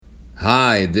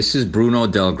Hi, this is Bruno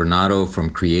Del Granado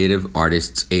from Creative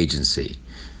Artists Agency.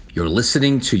 You're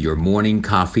listening to Your Morning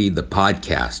Coffee, the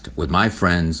podcast, with my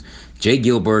friends Jay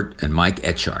Gilbert and Mike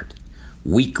Etchart.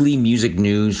 Weekly music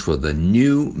news for the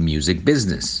new music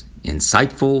business.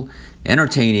 Insightful,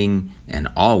 entertaining, and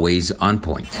always on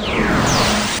point.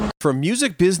 From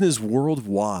music business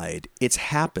worldwide, it's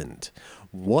happened.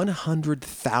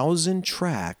 100,000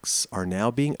 tracks are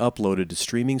now being uploaded to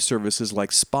streaming services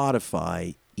like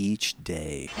Spotify each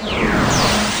day.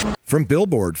 From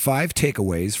Billboard, 5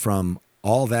 takeaways from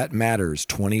All That Matters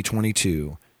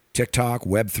 2022. TikTok,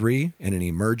 Web3, and an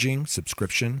emerging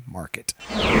subscription market.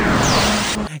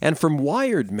 And from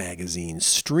Wired magazine,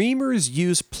 streamers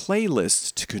use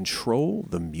playlists to control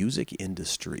the music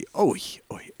industry.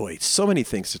 So many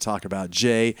things to talk about,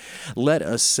 Jay. Let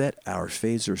us set our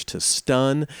phasers to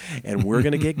stun, and we're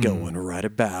going to get going right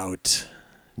about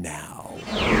now.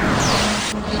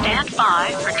 Stand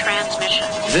by for transmission.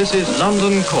 This is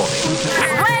London calling.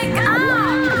 Wake up!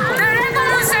 The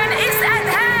revolution is at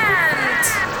hand!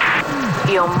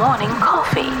 Your morning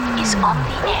coffee is on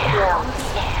the air. On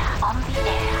the air, on the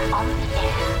air, on the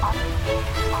air,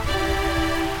 on the air, on the air.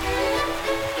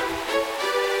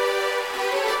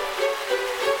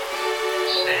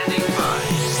 Standing by.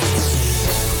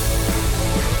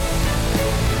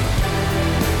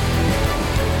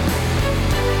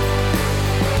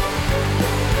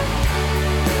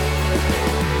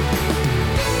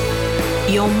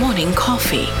 Your morning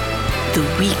coffee, the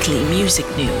weekly music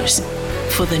news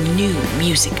for the new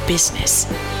music business.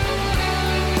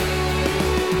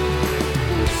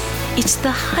 It's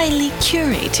the highly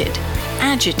curated,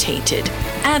 agitated,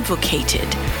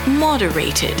 advocated,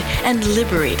 moderated, and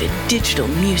liberated digital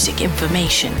music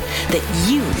information that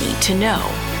you need to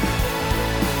know.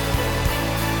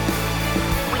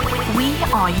 We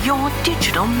are your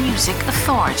digital music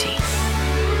authority.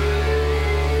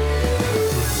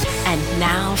 And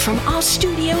now from our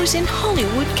studios in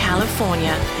Hollywood,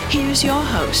 California, here's your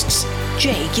hosts,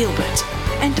 Jay Gilbert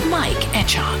and Mike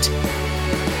Etchart.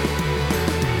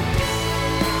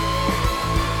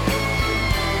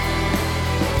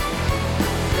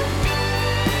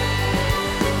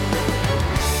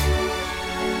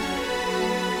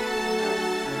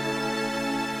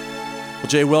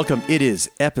 Jay, welcome. It is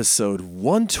episode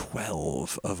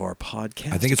 112 of our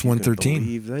podcast. I think it's 113.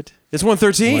 Believe it. It's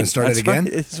 113. Want to start it again?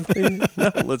 Right.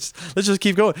 No, let's just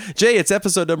keep going. Jay, it's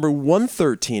episode number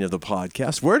 113 of the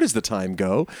podcast. Where does the time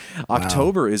go? Wow.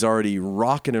 October is already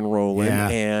rocking and rolling,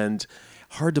 and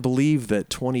hard to believe that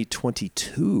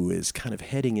 2022 is kind of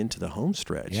heading into the home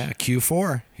stretch. Yeah,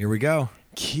 Q4. Here we go.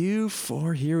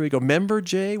 Q4, here we go. Remember,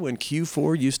 Jay, when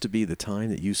Q4 used to be the time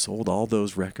that you sold all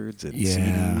those records and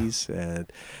CDs, and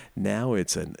now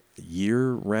it's a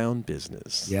year-round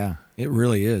business. Yeah, it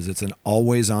really is. It's an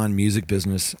always-on music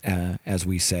business, as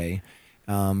we say.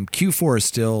 Q4 is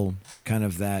still kind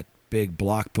of that big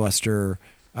blockbuster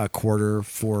quarter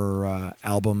for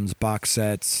albums, box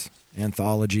sets,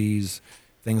 anthologies,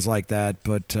 things like that,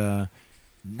 but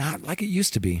not like it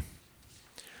used to be.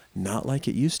 Not like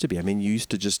it used to be. I mean, you used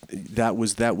to just that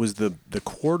was the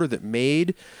quarter that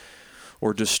made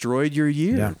or destroyed your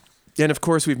year. Yeah. And of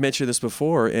course, we've mentioned this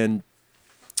before, and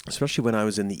especially when I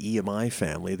was in the EMI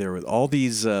family, there were all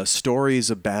these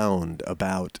stories abound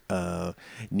about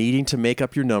needing to make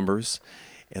up your numbers,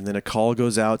 and then a call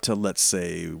goes out to, let's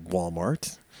say,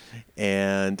 Walmart,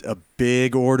 and a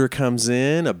big order comes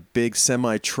in, a big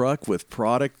semi-truck with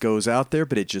product goes out there,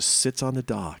 but it just sits on the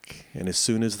dock. And as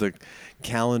soon as the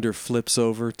calendar flips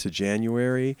over to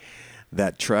January,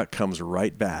 that truck comes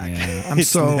right back. Yeah. I'm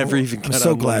so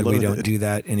glad we don't do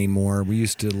that anymore. We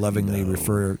used to lovingly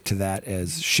refer to that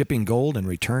as shipping gold and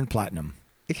return platinum.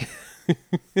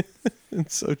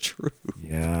 It's so true.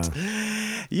 Yeah.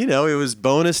 You know, it was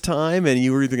bonus time, and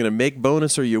you were either going to make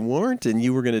bonus or you weren't, and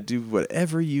you were going to do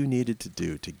whatever you needed to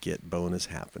do to get bonus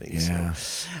happening. Yeah.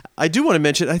 So I do want to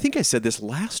mention, I think I said this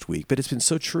last week, but it's been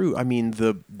so true. I mean,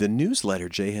 the newsletter,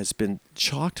 Jay, has been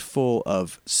chocked full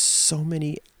of so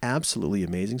many absolutely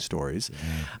amazing stories.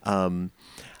 Yeah.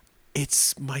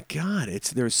 It's, my God,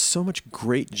 there's so much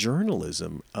great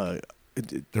journalism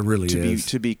There really is.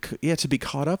 To be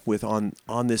caught up with on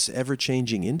this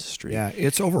ever-changing industry. Yeah,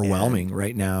 it's overwhelming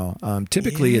right now.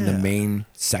 Typically in the main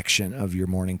section of your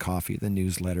morning coffee, the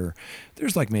newsletter,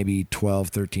 there's like maybe 12,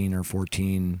 13, or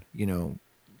 14,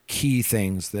 key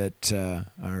things that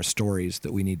are stories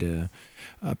that we need to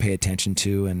pay attention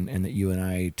to and that you and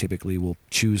I typically will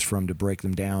choose from to break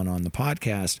them down on the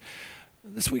podcast.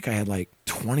 This week I had like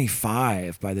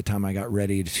 25 by the time I got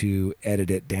ready to edit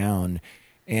it down.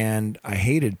 And I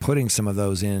hated putting some of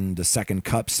those in the second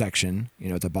cup section,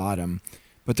 at the bottom,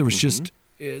 but there was just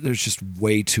there's just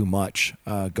way too much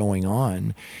going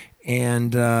on,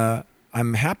 and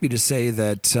I'm happy to say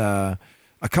that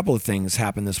a couple of things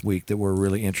happened this week that were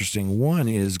really interesting. One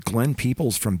is Glenn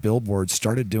Peoples from Billboard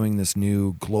started doing this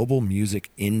new Global Music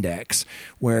Index,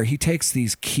 where he takes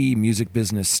these key music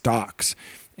business stocks,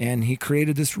 and he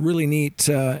created this really neat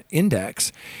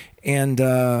index. And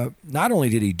not only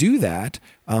did he do that,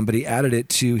 but he added it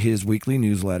to his weekly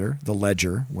newsletter, The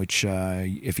Ledger, which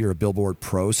if you're a Billboard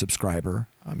Pro subscriber,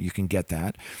 you can get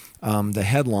that. The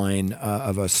headline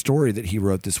of a story that he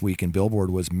wrote this week in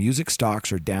Billboard was music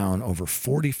stocks are down over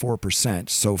 44%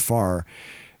 so far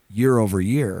year over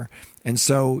year. And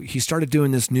so he started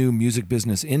doing this new music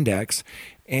business index.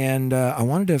 And I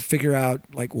wanted to figure out,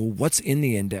 like, well, what's in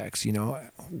the index? You know,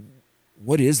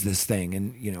 what is this thing?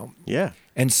 And, you know, yeah.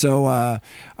 And so I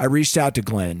reached out to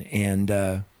Glenn, and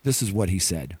this is what he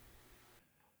said.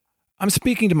 I'm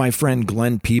speaking to my friend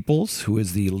Glenn Peoples, who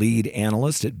is the lead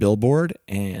analyst at Billboard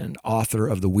and author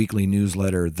of the weekly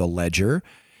newsletter, The Ledger.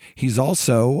 He's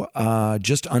also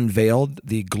just unveiled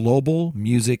the Global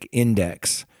Music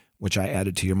Index, which I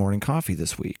added to your morning coffee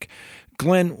this week.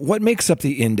 Glenn, what makes up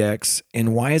the index,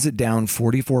 and why is it down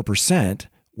 44%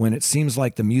 when it seems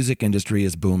like the music industry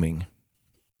is booming?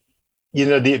 You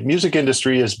know, the music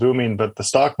industry is booming, but the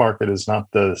stock market is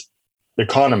not the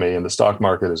economy, and the stock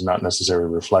market is not necessarily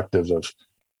reflective of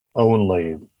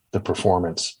only the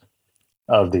performance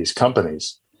of these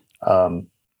companies. So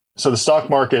the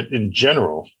stock market in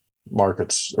general,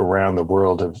 markets around the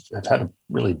world have had a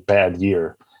really bad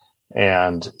year,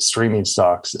 and streaming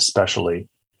stocks especially,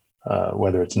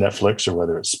 whether it's Netflix or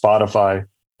whether it's Spotify,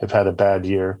 have had a bad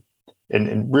year.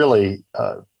 And really,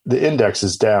 the index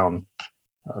is down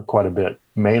quite a bit,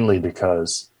 mainly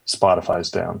because Spotify's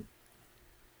down.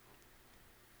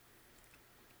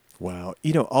 Wow.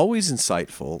 You know, always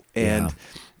insightful. And,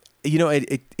 you know, I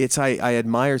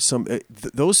admire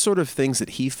those sort of things that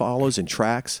he follows and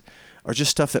tracks are just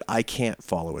stuff that I can't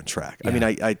follow and track. Yeah. I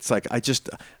mean, it's like, I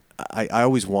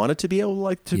always wanted to be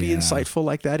able to be insightful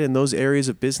like that in those areas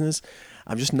of business.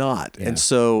 I'm just not. Yeah. And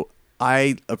so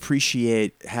I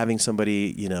appreciate having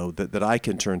somebody, you know, that I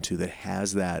can turn to that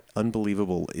has that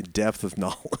unbelievable depth of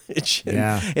knowledge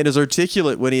and is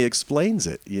articulate when he explains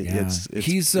it.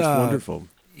 It's wonderful.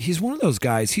 He's one of those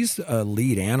guys. He's a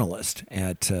lead analyst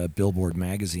at Billboard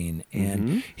magazine,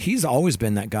 and he's always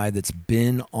been that guy that's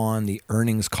been on the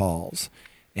earnings calls.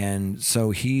 And so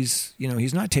he's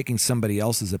not taking somebody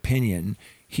else's opinion.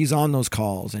 He's on those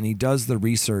calls, and he does the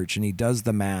research, and he does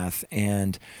the math,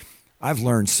 and I've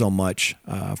learned so much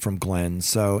from Glenn.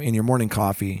 So in your morning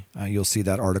coffee, you'll see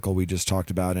that article we just talked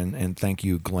about. And thank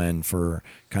you, Glenn, for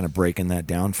kind of breaking that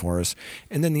down for us.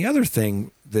 And then the other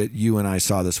thing that you and I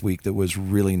saw this week that was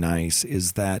really nice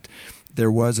is that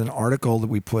there was an article that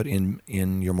we put in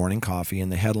your morning coffee,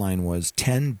 and the headline was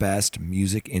 10 Best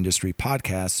Music Industry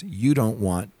Podcasts You Don't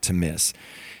Want to Miss.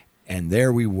 And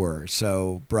there we were.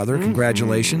 So, brother,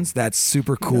 congratulations. That's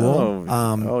super cool.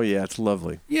 Yeah, it's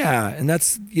lovely. Yeah, and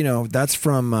that's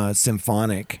from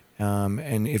Symphonic.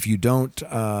 And if you don't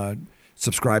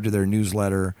subscribe to their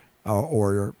newsletter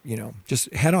or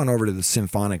just head on over to the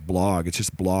Symphonic blog. It's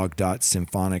just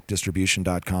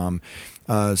blog.symphonicdistribution.com.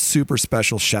 Super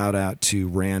special shout out to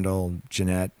Randall,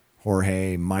 Jeanette,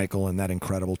 Jorge, Michael, and that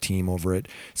incredible team over at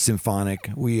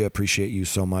Symphonic. We appreciate you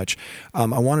so much. I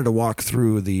wanted to walk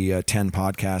through the 10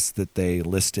 podcasts that they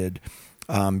listed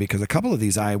because a couple of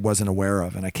these I wasn't aware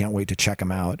of, and I can't wait to check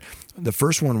them out. The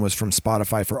first one was from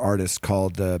Spotify for Artists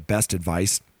called the Best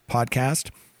Advice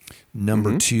Podcast.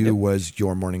 Number 2 was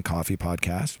Your Morning Coffee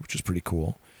Podcast, which is pretty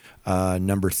cool.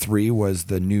 Number 3 was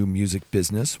The New Music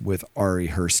Business with Ari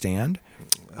Herstand.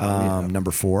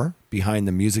 Number 4, Behind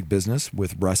the Music Business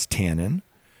with Russ Tannen.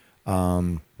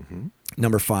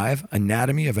 Number 5,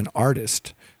 Anatomy of an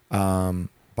Artist by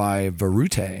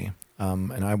Verute.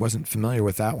 And I wasn't familiar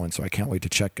with that one, so I can't wait to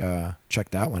check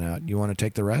that one out. You want to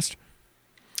take the rest?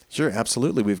 Sure,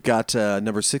 absolutely. We've got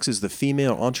number 6 is the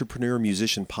Female Entrepreneur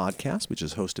Musician Podcast, which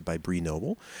is hosted by Bree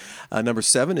Noble. Number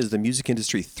 7 is the Music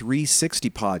Industry 360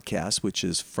 Podcast, which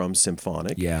is from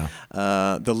Symphonic. Yeah.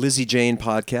 The Lizzie Jane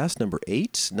Podcast, number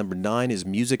 8. Number 9 is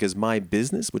Music is My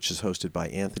Business, which is hosted by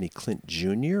Anthony Clint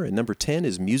Jr. And number 10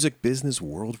 is Music Business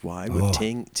Worldwide with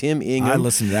Tim Ingham. I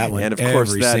listen to that one. And of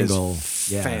course, that is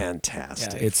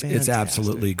fantastic. Yeah, it's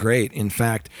absolutely great. In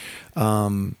fact,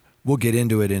 we'll get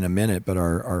into it in a minute, but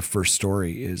our first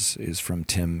story is from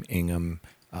Tim Ingham.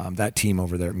 That team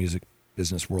over there at Music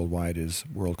Business Worldwide is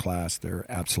world class. They're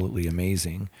absolutely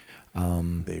amazing.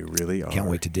 They really are. Can't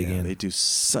wait to dig in. They do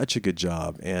such a good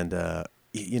job. And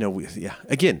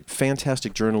again,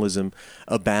 fantastic journalism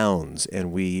abounds,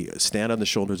 and we stand on the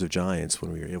shoulders of giants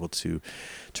when we are able to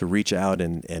reach out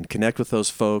and connect with those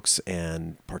folks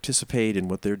and participate in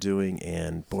what they're doing.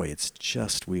 And boy, it's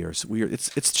just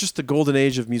it's just the golden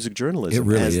age of music journalism. It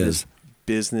really as is. This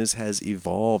business has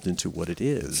evolved into what it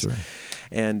is. That's right.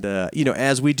 And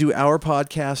as we do our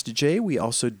podcast, Jay, we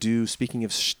also do. Speaking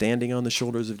of standing on the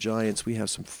shoulders of giants, we have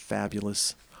some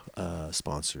fabulous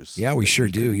sponsors. Yeah, we sure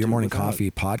do. Your Morning Coffee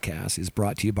podcast is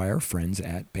brought to you by our friends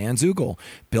at Bandzoogle.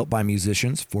 Built by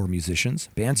musicians for musicians,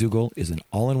 Bandzoogle is an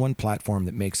all-in-one platform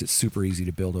that makes it super easy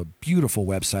to build a beautiful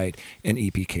website and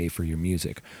EPK for your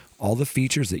music. All the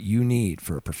features that you need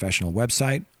for a professional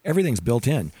website, everything's built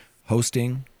in.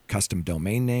 Hosting, custom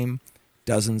domain name,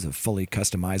 dozens of fully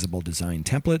customizable design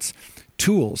templates,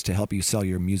 tools to help you sell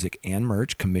your music and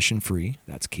merch commission-free,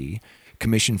 that's key,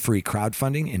 commission-free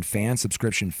crowdfunding and fan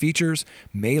subscription features,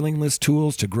 mailing list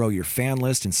tools to grow your fan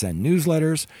list and send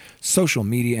newsletters, social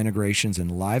media integrations,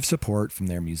 and live support from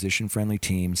their musician-friendly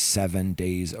team 7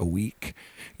 days a week.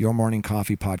 Your Morning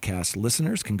Coffee podcast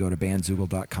listeners can go to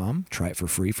bandzoogle.com, try it for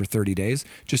free for 30 days.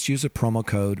 Just use a promo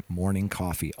code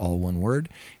MORNINGCOFFEE, all one word,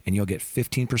 and you'll get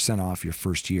 15% off your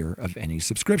first year of any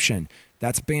subscription.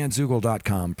 That's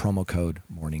bandzoogle.com, promo code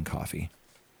MORNINGCOFFEE.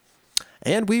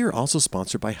 And we are also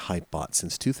sponsored by Hypebot.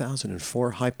 Since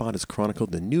 2004, Hypebot has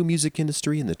chronicled the new music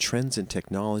industry and the trends and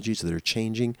technologies that are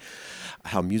changing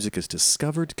how music is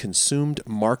discovered, consumed,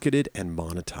 marketed, and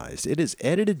monetized. It is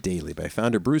edited daily by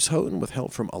founder Bruce Houghton with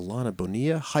help from Alana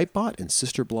Bonilla. Hypebot and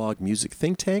sister blog Music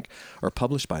Think Tank are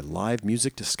published by live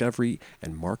music discovery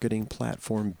and marketing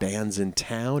platform Bands in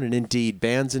Town. And indeed,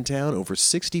 Bands in Town, over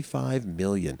 65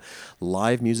 million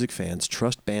live music fans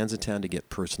trust Bands in Town to get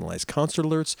personalized concert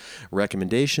alerts,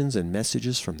 recommendations, and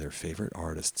messages from their favorite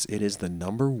artists. It is the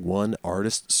 #1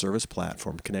 artist service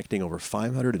platform connecting over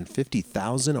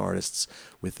 550,000 artists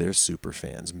with their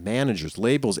superfans. Managers,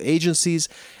 labels, agencies,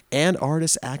 and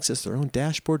artists access their own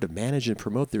dashboard to manage and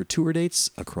promote their tour dates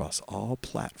across all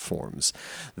platforms.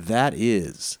 That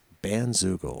is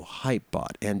Bandzoogle,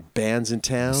 Hypebot, and Bands in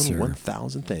Town. Yes,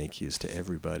 1,000 thank yous to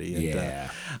everybody. And,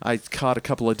 Yeah. I caught a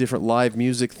couple of different live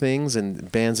music things,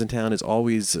 and Bands in Town is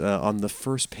always on the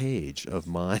first page of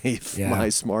my my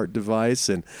smart device.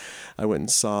 And I went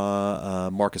and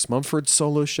saw Marcus Mumford's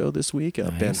solo show this week,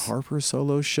 Ben Harper's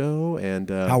solo show.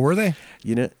 And how were they?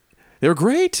 They were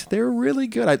great. They were really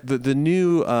good. The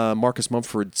new Marcus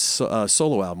Mumford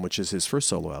solo album, which is his first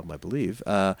solo album, I believe,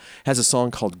 has a song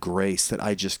called Grace that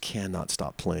I just cannot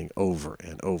stop playing over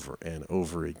and over and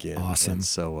over again. Awesome. And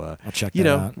so, I'll check that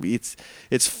out.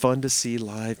 It's fun to see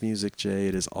live music, Jay.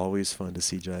 It is always fun to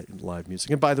see live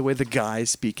music. And by the way,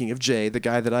 speaking of Jay, the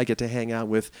guy that I get to hang out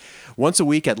with once a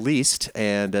week at least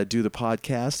and do the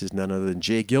podcast is none other than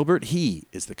Jay Gilbert. He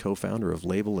is the co-founder of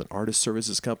label and artist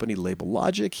services company Label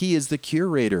Logic. He is the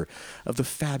curator of the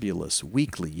fabulous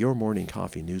weekly Your Morning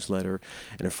Coffee newsletter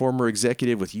and a former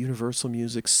executive with Universal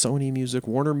Music, Sony Music,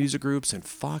 Warner Music Groups, and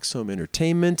Fox Home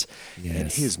Entertainment. Yes.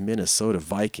 And his Minnesota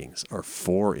Vikings are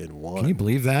 4-1. Can you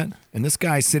believe that? And this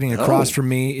guy sitting across from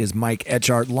me is Mike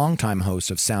Etchart, longtime host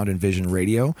of Sound and Vision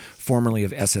Radio, formerly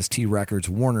of SST Records,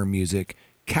 Warner Music,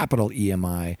 Capital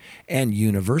EMI, and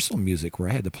Universal Music, where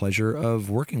I had the pleasure of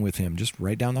working with him just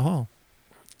right down the hall.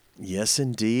 Yes,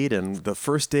 indeed. And the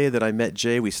first day that I met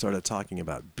Jay, we started talking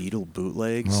about Beatle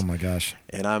bootlegs. Oh, my gosh.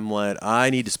 And I'm like, I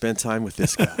need to spend time with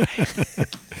this guy.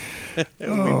 We've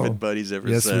been buddies ever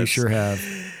since. Yes, we sure have.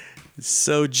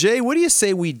 So, Jay, what do you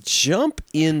say we jump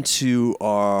into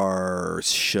our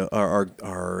show,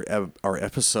 our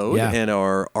episode and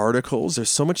our articles? There's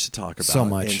so much to talk about. So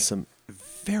much. And some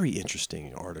very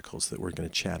interesting articles that we're going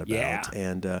to chat about. Yeah.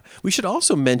 And we should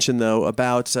also mention, though,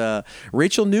 about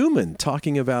Rachel Newman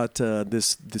talking about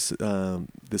this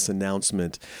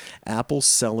announcement.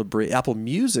 Apple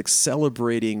Music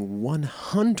celebrating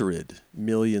 100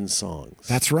 million songs.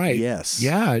 That's right. Yes.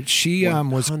 Yeah, she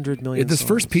was 100 million this songs.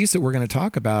 first piece that we're going to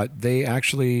talk about. They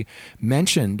actually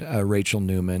mentioned Rachel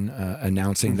Newman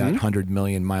announcing that 100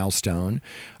 million milestone.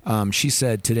 She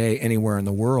said today, anywhere in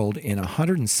the world, in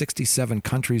 167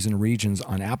 countries and regions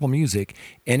on Apple Music,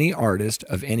 any artist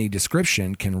of any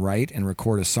description can write and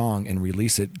record a song and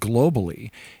release it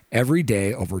globally. Every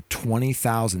day, over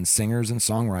 20,000 singers and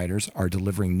songwriters are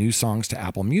delivering new songs to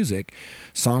Apple Music,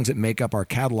 songs that make up our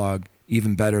catalog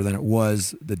even better than it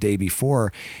was the day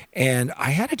before. And I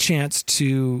had a chance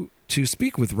to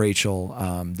speak with Rachel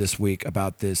this week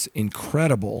about this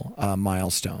incredible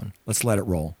milestone. Let's let it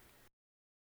roll.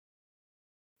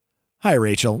 Hi,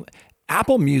 Rachel.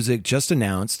 Apple Music just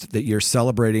announced that you're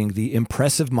celebrating the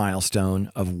impressive milestone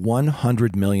of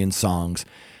 100 million songs.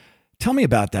 Tell me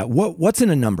about that. What's in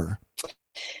a number?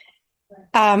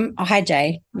 Hi,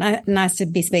 Jay. Nice to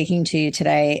be speaking to you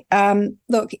today.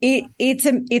 Look, it's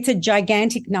a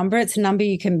gigantic number. It's a number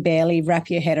you can barely wrap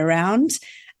your head around.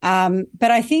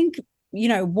 But I think,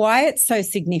 why it's so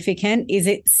significant is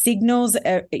it signals,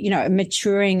 a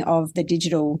maturing of the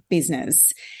digital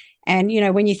business. And,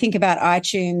 when you think about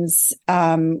iTunes,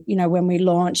 when we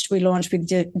launched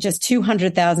with just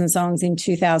 200,000 songs in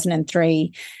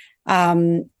 2003.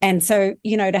 And so,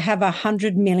 to have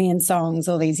 100 million songs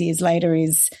all these years later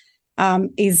is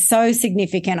so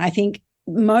significant. I think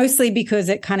mostly because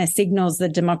it kind of signals the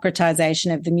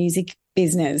democratization of the music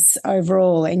business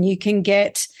overall. And you can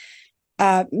get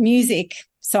music,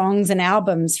 songs and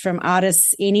albums from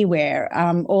artists anywhere,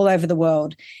 all over the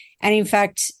world. And in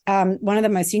fact, one of the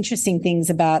most interesting things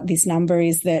about this number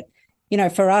is that,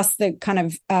 for us, the kind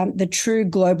of the true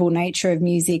global nature of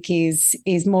music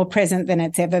is more present than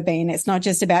it's ever been. It's not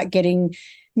just about getting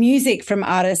music from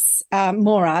artists,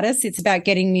 more artists. It's about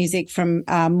getting music from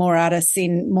more artists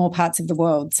in more parts of the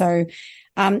world. So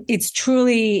it's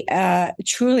truly a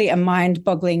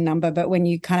mind-boggling number. But when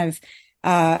you kind of,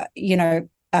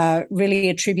 really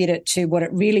attribute it to what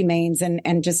it really means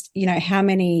and just, how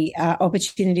many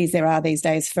opportunities there are these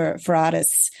days for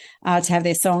artists to have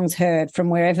their songs heard from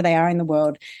wherever they are in the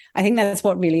world. I think that's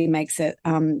what really makes it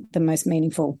the most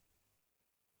meaningful.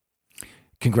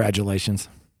 Congratulations.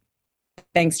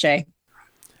 Thanks, Jay.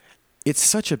 It's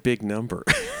such a big number.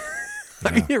 I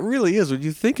mean, it really is when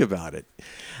you think about it.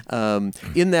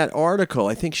 In that article,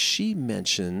 I think she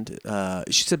mentioned,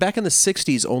 she said back in the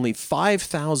 60s, only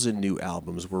 5,000 new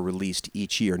albums were released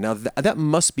each year. Now, that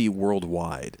must be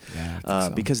worldwide,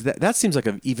 because that seems like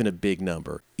even a big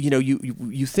number.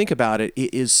 You think about it,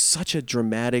 it is such a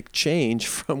dramatic change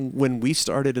from when we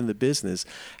started in the business,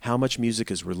 how much music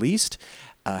is released,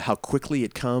 how quickly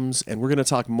it comes. And we're going to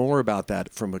talk more about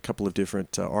that from a couple of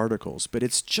different articles. But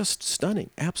it's just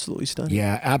stunning, absolutely stunning.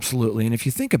 Yeah, absolutely. And if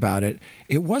you think about it,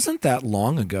 it wasn't that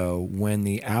long ago when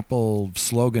the Apple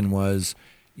slogan was,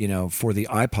 for the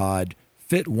iPod,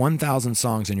 fit 1,000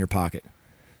 songs in your pocket.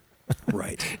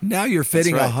 Right. Now you're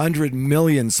fitting 100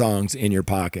 million songs in your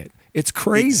pocket. It's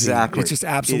crazy. Exactly. It's just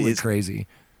absolutely crazy.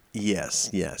 Yes.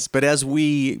 But as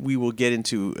we will get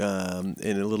into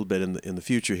in a little bit in the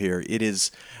future here, it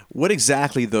is what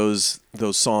exactly those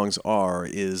songs are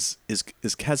is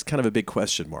has kind of a big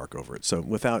question mark over it. So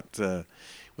without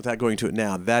going to it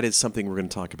now, that is something we're going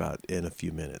to talk about in a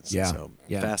few minutes. Yeah. So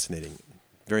fascinating.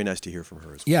 Very nice to hear from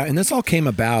her as well. Yeah, and this all came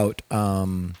about.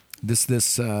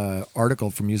 This article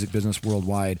from Music Business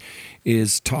Worldwide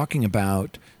is talking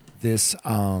about this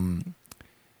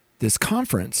this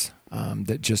conference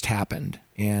that just happened,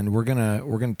 and we're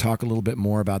gonna talk a little bit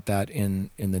more about that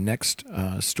in the next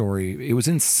story. It was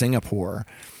in Singapore,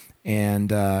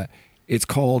 and it's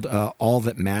called All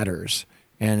That Matters,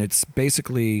 and it's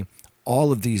basically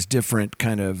all of these different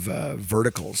kind of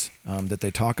verticals that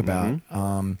they talk about.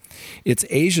 Mm-hmm. It's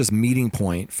Asia's meeting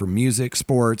point for music,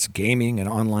 sports, gaming, and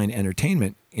online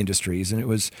entertainment industries, and it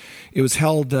was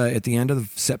held at the end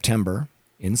of September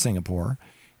in Singapore.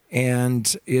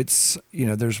 And it's,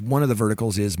 there's one of the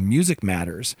verticals is Music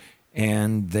Matters.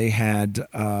 And they had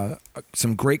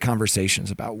some great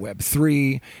conversations about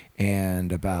Web3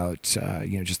 and about,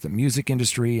 just the music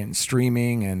industry and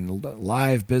streaming and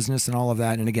live business and all of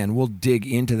that. And again, we'll dig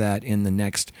into that in the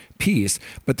next piece.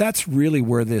 But that's really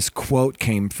where this quote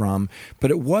came from.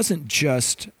 But it wasn't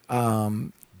just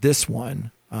this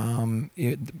one.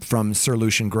 From Sir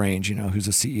Lucian Grange, who's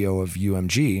the CEO of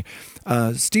UMG.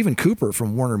 Stephen Cooper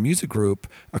from Warner Music Group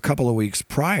a couple of weeks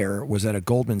prior was at a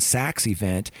Goldman Sachs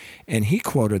event, and he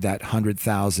quoted that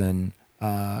 100,000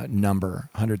 number,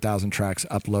 100,000 tracks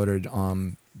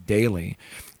uploaded daily.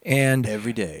 And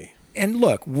every day. And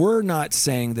look, we're not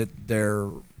saying that they're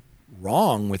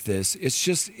wrong with this. It's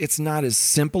just, it's not as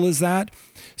simple as that.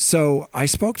 So I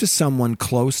spoke to someone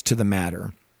close to the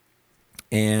matter.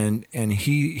 And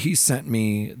he sent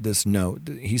me this note.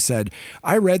 He said,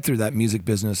 I read through that Music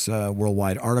Business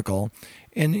Worldwide article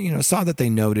and, saw that they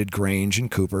noted Grange and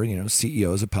Cooper,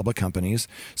 CEOs of public companies.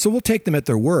 So we'll take them at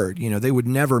their word. They would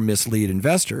never mislead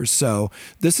investors. So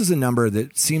this is a number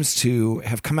that seems to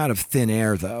have come out of thin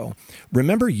air, though.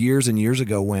 Remember years and years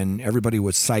ago when everybody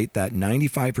would cite that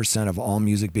 95% of all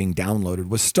music being downloaded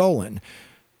was stolen?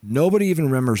 Nobody even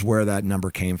remembers where that number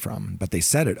came from, but they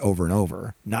said it over and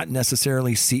over. Not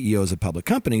necessarily CEOs of public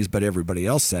companies, but everybody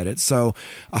else said it. So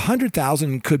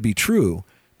 100,000 could be true,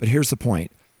 but here's the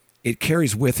point. It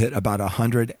carries with it about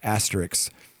 100 asterisks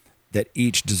that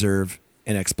each deserve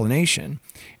an explanation.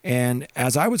 And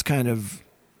as I was kind of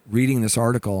reading this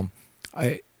article,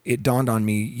 it dawned on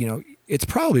me, it's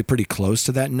probably pretty close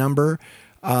to that number,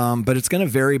 but it's going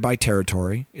to vary by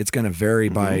territory. It's going to vary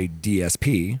by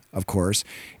DSP, of course.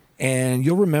 And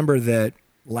you'll remember that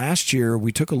last year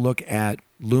we took a look at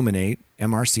Luminate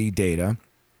MRC data,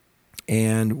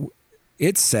 and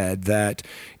it said that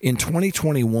in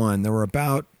 2021 there were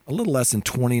about a little less than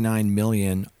 29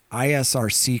 million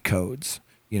ISRC codes,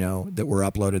 that were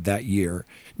uploaded that year.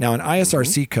 Now, an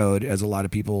ISRC code, as a lot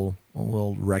of people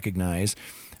will recognize,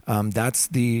 that's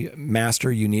the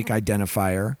master unique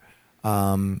identifier.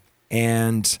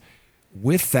 And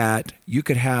with that, you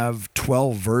could have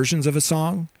 12 versions of a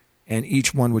song, and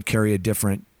each one would carry a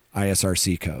different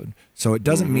ISRC code. So it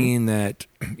doesn't mean that,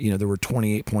 there were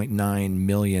 28.9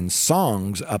 million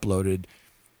songs uploaded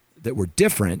that were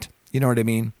different. You know what I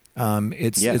mean?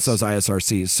 It's those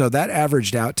ISRCs. So that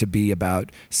averaged out to be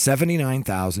about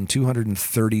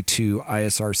 79,232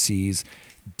 ISRCs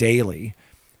daily.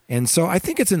 And so I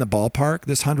think it's in the ballpark,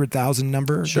 this 100,000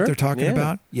 number that they're talking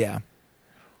about. Yeah.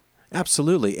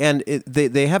 Absolutely. And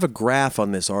they have a graph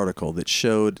on this article that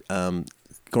showed,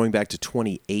 going back to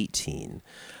 2018,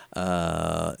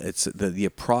 it's the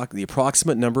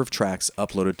approximate number of tracks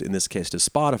uploaded, in this case, to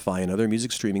Spotify and other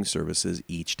music streaming services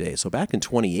each day. So back in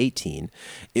 2018,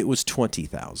 it was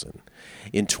 20,000.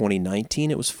 In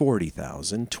 2019, it was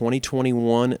 40,000.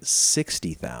 2021,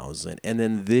 60,000. And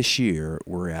then this year,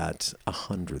 we're at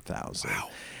 100,000. Wow.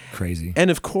 Crazy. And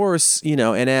of course,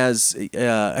 and as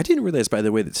I didn't realize, by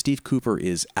the way, that Steve Cooper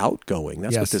is outgoing.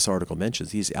 That's what this article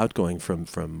mentions. He's outgoing from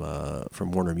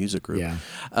Warner Music Group. Yeah.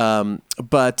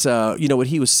 But what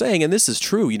he was saying, and this is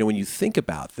true. When you think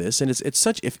about this, and it's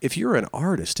such. If you're an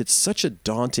artist, it's such a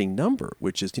daunting number.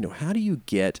 Which is, how do you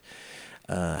get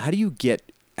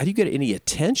any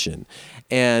attention?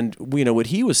 And what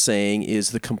he was saying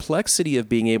is the complexity of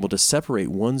being able to separate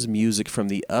one's music from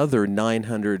the other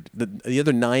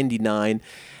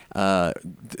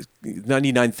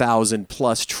 99,000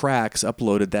 plus tracks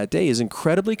uploaded that day is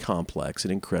incredibly complex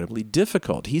and incredibly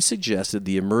difficult. He suggested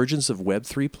the emergence of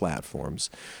Web3 platforms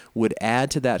would add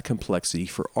to that complexity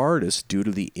for artists due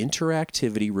to the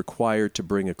interactivity required to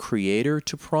bring a creator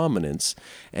to prominence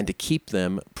and to keep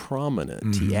them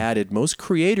prominent. He added, most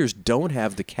creators don't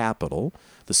have the capital,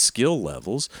 the skill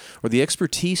levels, or the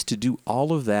expertise to do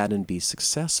all of that and be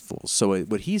successful. So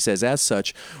what he says, as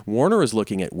such, Warner is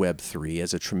looking at Web3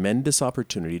 as a tremendous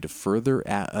opportunity to further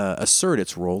assert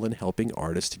its role in helping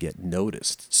artists to get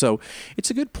noticed. So it's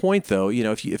a good point, though.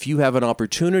 If you have an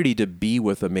opportunity to be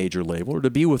with a major label or to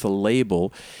be with a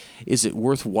label, is it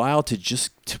worthwhile to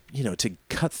just to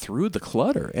cut through the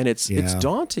clutter? And it's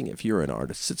daunting if you're an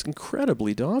artist. It's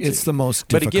incredibly daunting. It's the most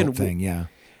difficult thing. Yeah.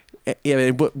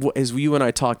 Yeah, as you and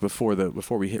I talked before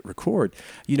we hit record,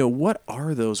 what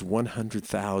are those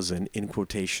 100,000 in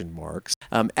quotation marks?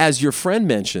 As your friend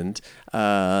mentioned,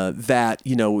 that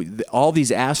all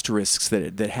these asterisks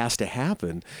that has to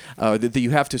happen, that you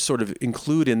have to sort of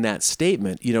include in that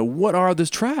statement. What are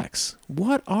those tracks?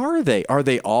 What are they? Are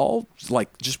they all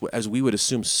like just as we would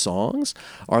assume songs?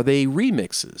 Are they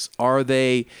remixes? Are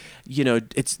they?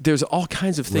 There's all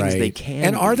kinds of things they can.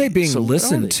 And are they being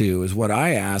listened to? Is what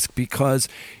I ask, because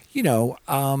there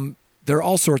are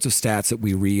all sorts of stats that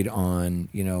we read on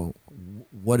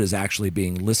what is actually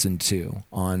being listened to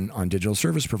on digital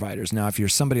service providers. Now, if you're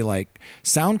somebody like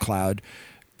SoundCloud,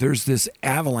 there's this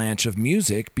avalanche of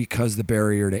music because the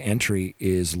barrier to entry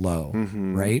is low,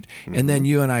 right? And then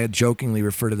you and I jokingly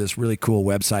refer to this really cool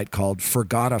website called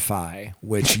Forgotify,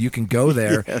 which you can go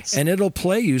there and it'll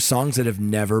play you songs that have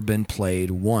never been played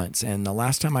once. And the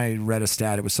last time I read a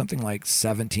stat, it was something like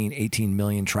 17, 18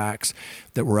 million tracks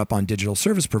that were up on digital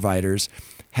service providers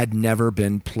had never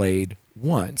been played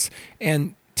once.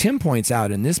 And Tim points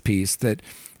out in this piece that,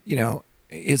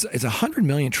 is 100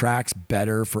 million tracks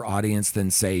better for audience than,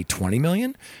 say, 20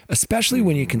 million? Especially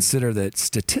when you consider that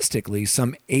statistically,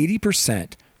 some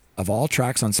 80% of all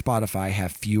tracks on Spotify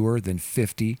have fewer than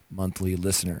 50 monthly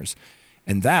listeners.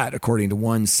 And that, according to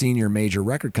one senior major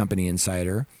record company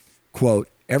insider, quote,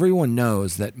 everyone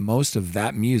knows that most of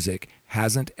that music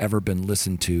hasn't ever been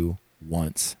listened to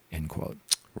once, end quote.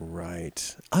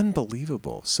 Right.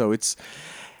 Unbelievable. So it's,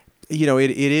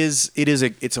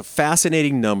 it's a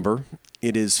fascinating number.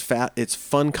 It's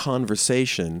fun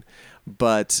conversation,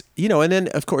 but and then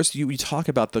of course you talk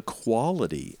about the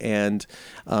quality, and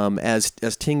as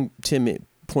Tim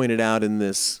pointed out in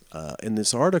this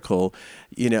article,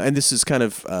 and this is kind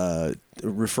of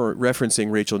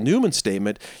referencing Rachel Newman's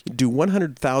statement, do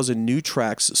 100,000 new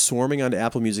tracks swarming onto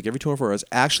Apple Music every 24 hours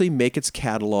actually make its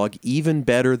catalog even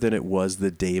better than it was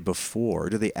the day before?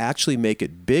 Do they actually make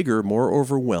it bigger, more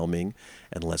overwhelming,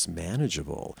 and less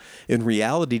manageable? In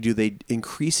reality, do they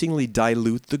increasingly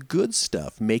dilute the good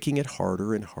stuff, making it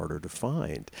harder and harder to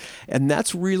find? And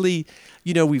that's really,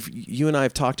 you and I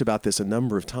have talked about this a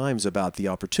number of times about the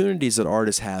opportunities that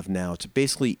artists have now to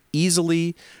basically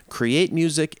easily create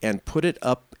music and put it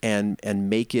up and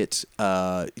make it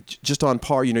just on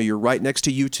par. You're right next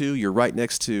to U2, you're right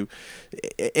next to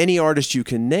any artist you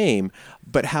can name,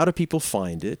 but how do people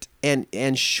find it?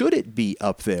 And should it be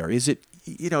up there? Is it,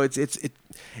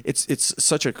 it's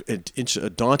such a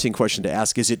daunting question to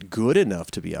ask. Is it good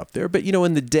enough to be up there? But,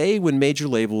 in the day when major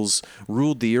labels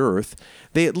ruled the earth,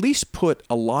 they at least put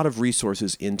a lot of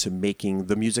resources into making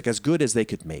the music as good as they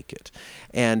could make it.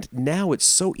 And now it's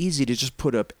so easy to just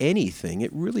put up anything.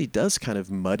 It really does kind of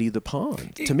muddy the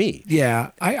pond to me.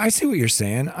 Yeah, I see what you're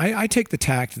saying. I take the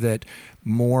tact that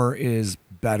more is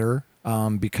better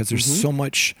because there's so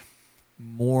much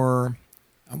more.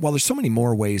 Well, there's so many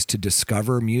more ways to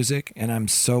discover music, and I'm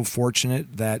so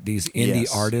fortunate that these indie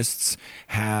artists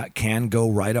can go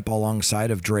right up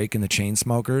alongside of Drake and the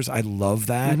Chainsmokers. I love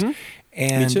that.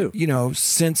 And, me too.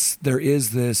 Since there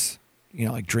is this,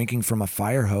 like drinking from a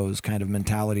fire hose kind of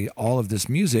mentality, all of this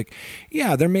music,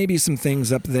 there may be some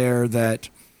things up there that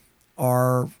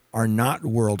are not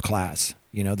world class,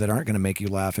 that aren't going to make you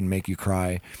laugh and make you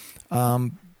cry.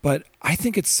 But I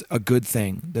think it's a good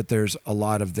thing that there's a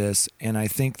lot of this, and I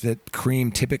think that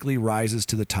cream typically rises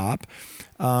to the top.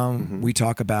 We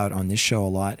talk about on this show a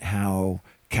lot how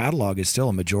catalog is still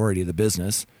a majority of the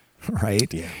business,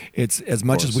 right? Yeah. It's as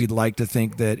much as we'd like to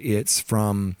think that it's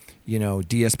from,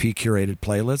 DSP curated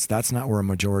playlists. That's not where a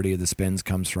majority of the spins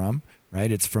comes from,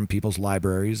 right? It's from people's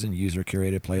libraries and user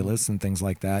curated playlists and things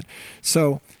like that.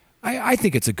 So I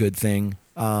think it's a good thing.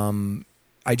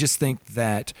 I just think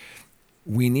that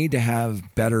we need to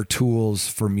have better tools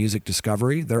for music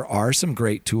discovery. There are some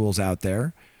great tools out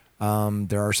there.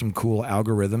 There are some cool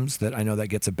algorithms that I know that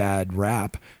gets a bad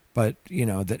rap, but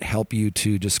that help you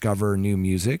to discover new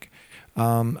music.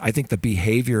 I think the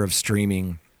behavior of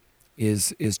streaming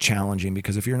is challenging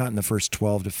because if you're not in the first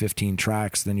 12 to 15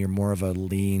 tracks, then you're more of a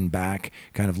lean back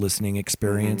kind of listening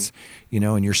experience,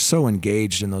 and you're so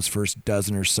engaged in those first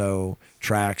dozen or so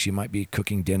tracks. You might be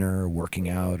cooking dinner or working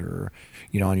out or,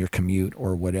 on your commute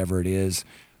or whatever it is.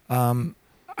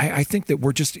 I think that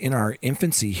we're just in our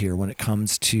infancy here when it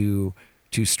comes to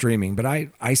streaming, but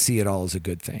I see it all as a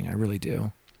good thing. I really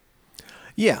do.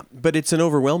 Yeah, but it's an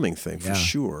overwhelming thing for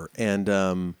sure.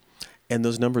 And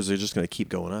those numbers are just going to keep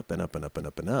going up and up and up and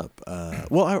up and up.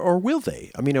 Or will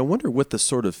they? I mean, I wonder what the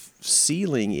sort of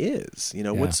ceiling is.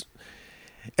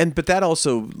 But that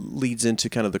also leads into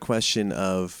kind of the question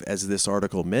of, as this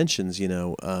article mentions,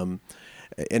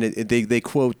 and they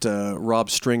quote Rob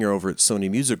Stringer over at Sony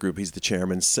Music Group. He's the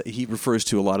chairman. He refers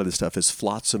to a lot of this stuff as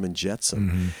flotsam and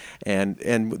jetsam. And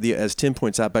as Tim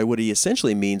points out, by what he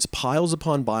essentially means, piles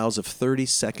upon piles of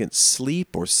 30-second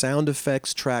sleep or sound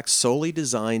effects tracks solely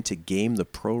designed to game the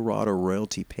pro rata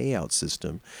royalty payout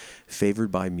system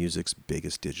favored by music's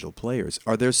biggest digital players.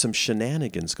 Are there some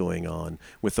shenanigans going on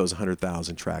with those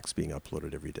 100,000 tracks being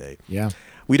uploaded every day? Yeah.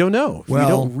 We don't know. Well, we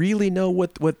don't really know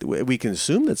what we can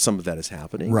assume that some of that is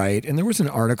happening. Right. And there was an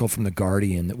article from The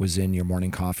Guardian that was in your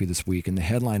morning coffee this week, and the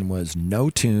headline was "No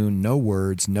Tune, No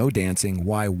Words, No Dancing,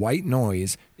 Why White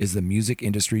Noise is the Music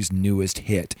Industry's Newest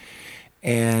Hit."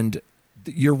 And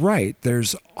you're right.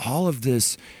 There's all of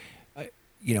this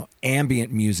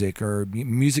ambient music or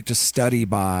music to study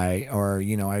by, or,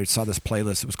 I saw this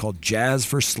playlist. It was called Jazz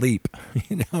for Sleep,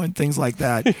 and things like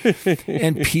that.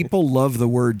 And people love the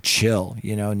word chill,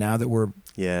 now that we're,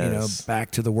 back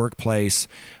to the workplace.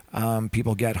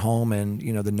 People get home and,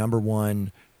 the number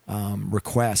one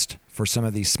request for some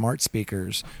of these smart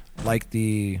speakers, like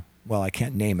I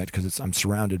can't name it because I'm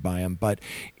surrounded by them, but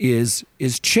is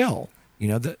chill.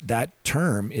 That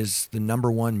term is the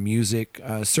number one music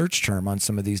search term on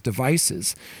some of these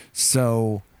devices.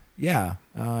 So,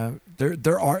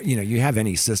 there are, you have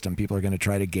any system, people are going to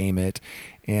try to game it.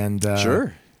 And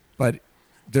sure. But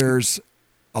there's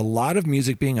a lot of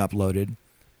music being uploaded.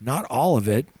 Not all of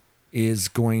it is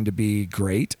going to be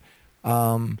great.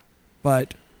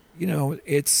 But,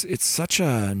 it's such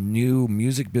a new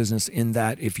music business in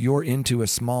that if you're into a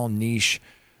small niche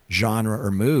genre or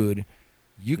mood,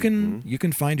 you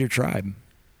can find your tribe.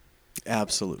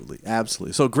 Absolutely.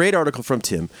 So great article from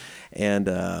Tim. And,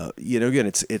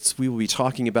 again, we will be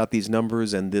talking about these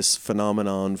numbers and this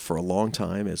phenomenon for a long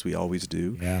time, as we always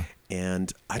do. Yeah.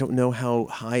 And I don't know how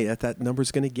high that number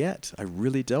is going to get. I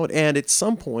really don't. And at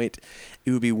some point,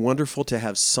 it would be wonderful to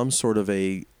have some sort of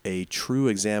a true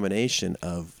examination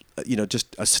of,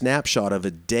 just a snapshot of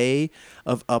a day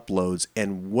of uploads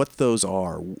and what those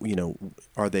are.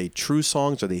 Are they true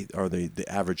songs? Are they the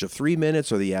average of 3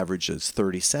 minutes, or the average is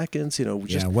 30 seconds?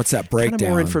 What's that breakdown? Kind of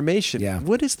more information. Yeah.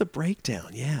 What is the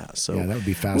breakdown? Yeah. So that would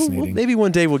be fascinating. Maybe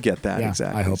one day we'll get that. Yeah,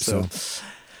 Exactly. I hope so.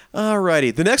 All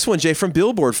righty. The next one, Jay, from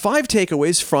Billboard. 5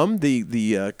 takeaways from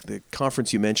the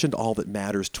conference you mentioned, All That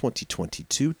Matters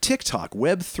 2022. TikTok,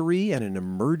 Web3, and an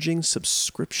emerging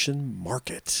subscription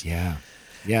market. Yeah.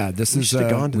 Yeah, this We is, should have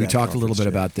gone to we that talked a little bit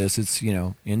conference, Jay. about this. It's,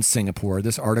 in Singapore.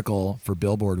 This article for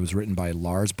Billboard was written by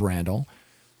Lars Brandl.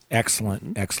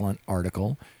 Excellent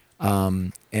article.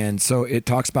 And so it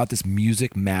talks about this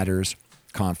Music Matters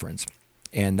conference.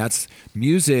 And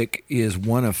music is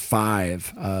one of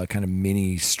 5 kind of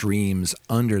mini streams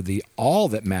under the All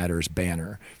That Matters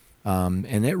banner.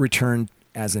 And it returned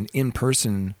as an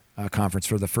in-person conference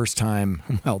for the first time,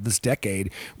 this decade,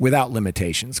 without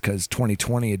limitations, because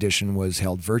 2020 edition was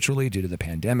held virtually due to the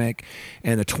pandemic.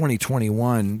 And the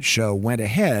 2021 show went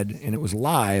ahead, and it was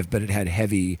live, but it had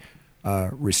heavy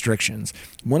restrictions.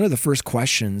 One of the first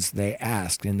questions they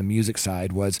asked in the music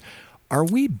side was, are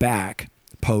we back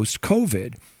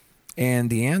post-COVID? And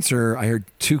the answer, I heard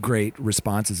 2 great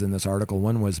responses in this article.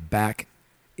 One was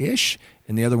back-ish,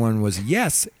 and the other one was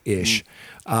yes-ish.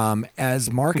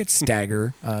 As markets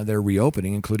stagger their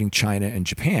reopening, including China and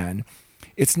Japan,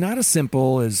 it's not as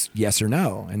simple as yes or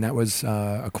no. And that was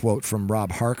a quote from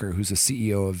Rob Harker, who's the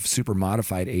CEO of Super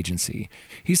Modified Agency.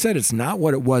 He said it's not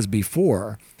what it was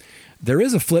before. There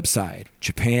is a flip side.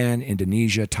 Japan,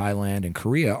 Indonesia, Thailand, and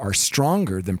Korea are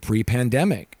stronger than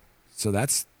pre-pandemic. So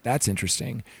that's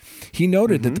interesting. He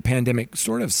noted that the pandemic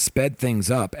sort of sped things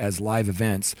up as live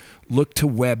events look to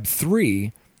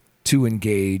Web3 to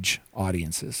engage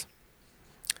audiences.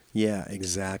 Yeah,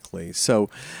 exactly. So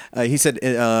he said,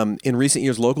 in recent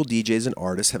years, local DJs and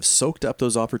artists have soaked up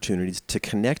those opportunities to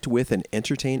connect with and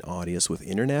entertain audience with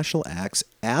international acts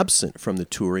absent from the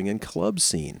touring and club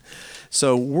scene.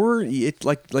 So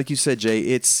like you said,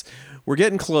 Jay, we're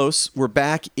getting close. We're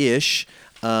back-ish.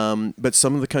 But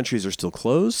some of the countries are still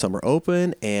closed, some are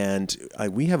open, and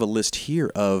we have a list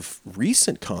here of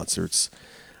recent concerts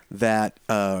that,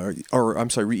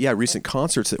 recent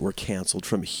concerts that were canceled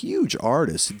from huge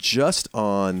artists just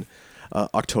on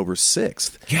October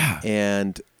 6th. Yeah.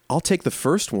 And I'll take the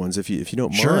first ones if you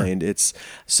don't Sure. mind.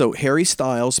 So Harry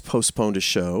Styles postponed a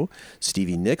show,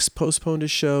 Stevie Nicks postponed a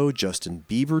show, Justin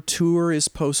Bieber tour is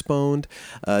postponed,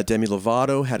 Demi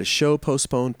Lovato had a show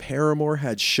postponed, Paramore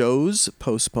had shows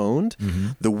postponed,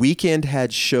 The Weeknd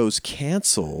had shows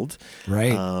canceled.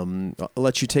 Right. I'll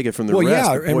let you take it from the Well, rest.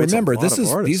 yeah, but and boy, it's a remember, lot of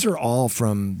artists. these are all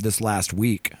from this last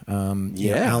week.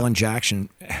 Alan Jackson,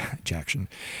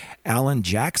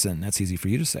 that's easy for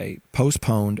you to say,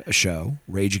 postponed a show.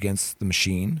 Rage Against the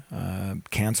Machine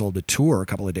canceled a tour a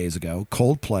couple of days ago.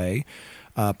 Coldplay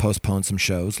postponed some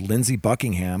shows. Lindsey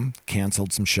Buckingham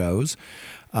canceled some shows.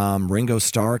 Ringo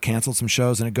Starr canceled some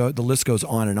shows, and the list goes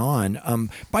on and on.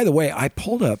 By the way, I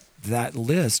pulled up that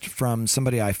list from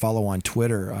somebody I follow on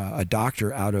Twitter, a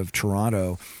doctor out of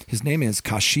Toronto. His name is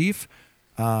Kashif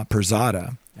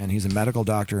Perzada, and he's a medical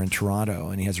doctor in Toronto,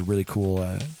 and he has a really cool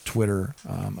Twitter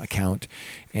account.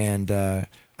 And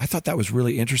I thought that was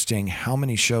really interesting how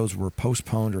many shows were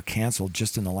postponed or canceled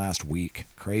just in the last week.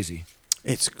 Crazy.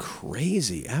 It's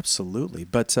crazy, absolutely.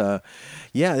 But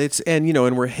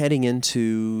and we're heading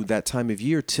into that time of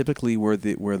year typically where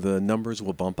the numbers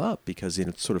will bump up because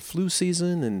it's sort of flu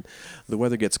season and the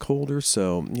weather gets colder.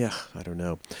 So yeah, I don't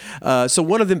know. So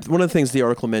one of the things the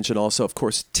article mentioned also, of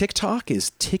course, TikTok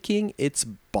is ticking its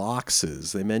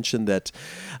boxes. They mentioned that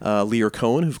Lear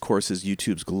Cohen, who of course is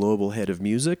YouTube's global head of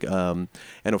music and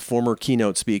a former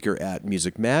keynote speaker at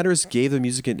Music Matters,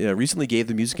 recently gave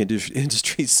the music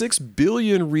industry 6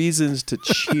 billion reasons to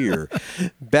cheer.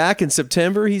 Back in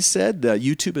September, he said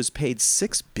YouTube has paid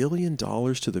 $6 billion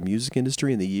to the music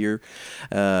industry in the year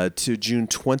to June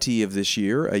 20 of this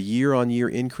year, a year-on-year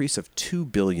increase of $2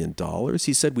 billion.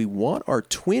 He said, we want our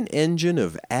twin engine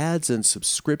of ads and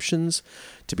subscriptions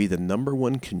to be the number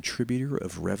one contributor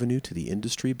of revenue to the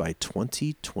industry by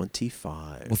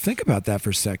 2025. Well, think about that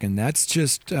for a second. That's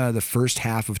just the first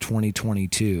half of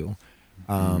 2022.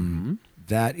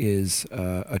 That is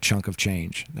a chunk of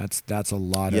change. That's a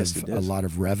lot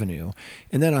of revenue.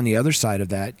 And then on the other side of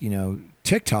that,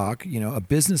 TikTok, a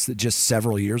business that just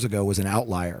several years ago was an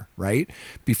outlier, right?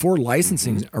 Before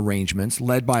licensing arrangements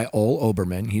led by Ole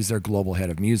Oberman, he's their global head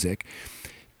of music.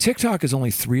 TikTok is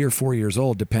only 3 or 4 years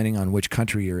old, depending on which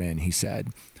country you're in, he said.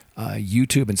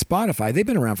 YouTube and Spotify, they've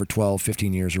been around for 12,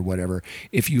 15 years or whatever.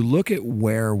 If you look at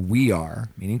where we are,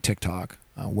 meaning TikTok,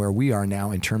 where we are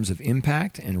now in terms of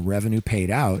impact and revenue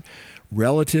paid out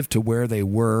relative to where they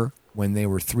were when they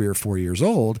were 3 or 4 years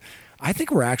old, I think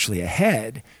we're actually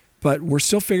ahead. But we're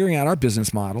still figuring out our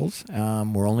business models.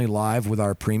 We're only live with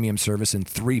our premium service in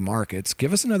 3 markets.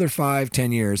 Give us another 5,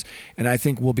 10 years, and I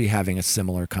think we'll be having a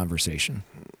similar conversation.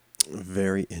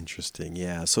 Very interesting.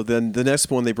 Yeah. So then the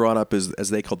next one they brought up is, as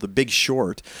they call it, the Big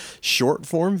Short. Short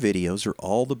form videos are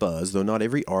all the buzz, though not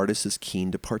every artist is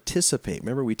keen to participate.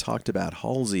 Remember, we talked about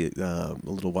Halsey a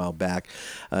little while back,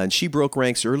 and she broke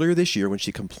ranks earlier this year when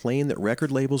she complained that record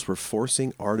labels were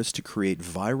forcing artists to create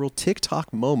viral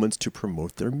TikTok moments to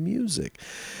promote their music.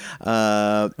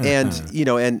 Oberman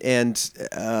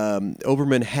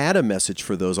had a message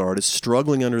for those artists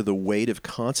struggling under the weight of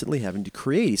constantly having to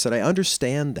create. He said, I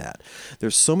understand that.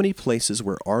 There's so many places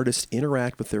where artists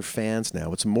interact with their fans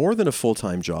now. It's more than a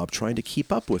full-time job trying to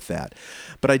keep up with that.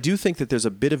 But I do think that there's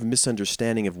a bit of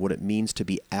misunderstanding of what it means to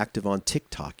be active on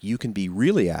TikTok. You can be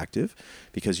really active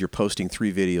because you're posting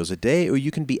 3 videos a day, or you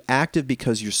can be active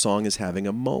because your song is having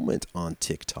a moment on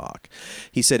TikTok.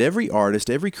 He said every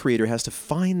artist, every creator has to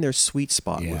find their sweet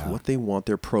spot with what they want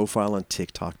their profile on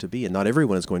TikTok to be. And not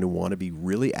everyone is going to want to be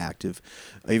really active,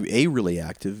 a really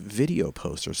active video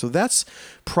poster. So that's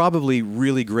probably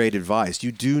really great advice.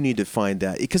 You do need to find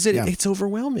that because it's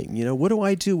overwhelming. What do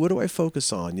I do? What do I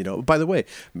focus on? By the way,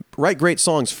 write great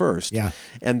songs first,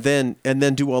 and then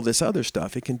do all this other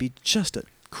stuff. It can be just a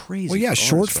crazy. Well, yeah,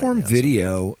 short form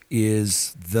video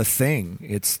is the thing.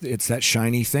 It's that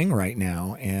shiny thing right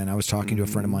now. And I was talking to a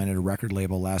friend of mine at a record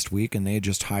label last week, and they had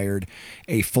just hired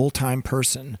a full-time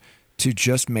person to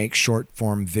just make short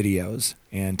form videos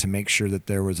and to make sure that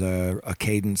there was a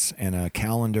cadence and a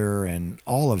calendar and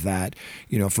all of that,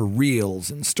 for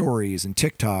reels and stories and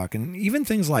TikTok and even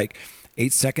things like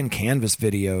 8-second Canvas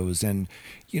videos. And,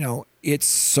 it's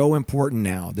so important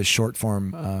now, the short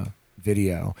form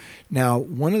video. Now,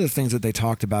 one of the things that they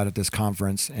talked about at this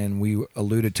conference, and we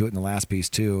alluded to it in the last piece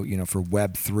too, for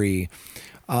Web3,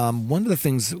 one of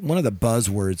the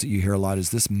buzzwords that you hear a lot is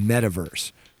this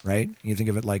metaverse. Right? You think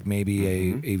of it like maybe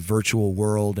a virtual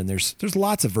world, and there's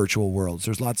lots of virtual worlds.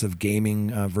 There's lots of gaming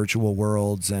virtual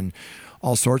worlds and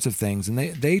all sorts of things. And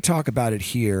they talk about it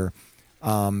here.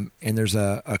 And there's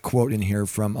a quote in here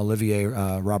from Olivier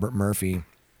Robert Murphy.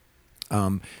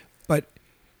 But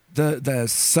the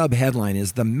sub-headline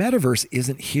is, the metaverse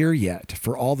isn't here yet.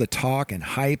 For all the talk and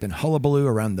hype and hullabaloo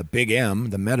around the big M,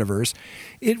 the metaverse,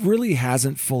 it really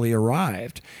hasn't fully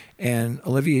arrived. And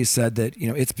Olivier said that,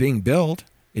 it's being built.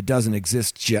 It doesn't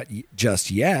exist just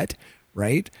yet,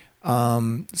 right?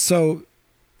 So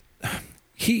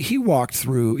he walked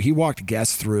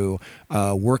guests through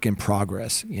work in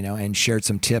progress, and shared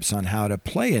some tips on how to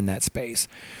play in that space.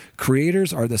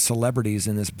 Creators are the celebrities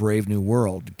in this brave new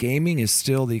world. Gaming is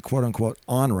still the quote unquote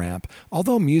on-ramp,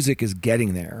 although music is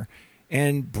getting there,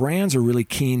 and brands are really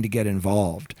keen to get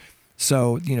involved.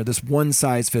 So, this one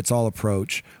size fits all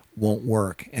approach won't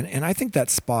work. And I think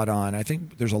that's spot on. I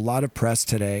think there's a lot of press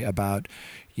today about,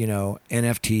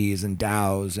 NFTs and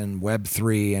DAOs and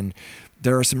Web3, and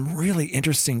there are some really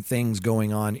interesting things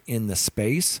going on in the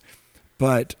space,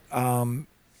 but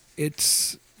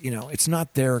it's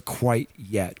not there quite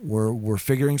yet. We're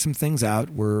figuring some things out.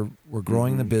 We're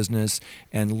growing the business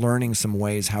and learning some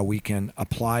ways how we can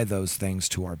apply those things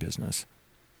to our business.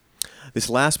 This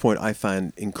last point I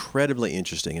find incredibly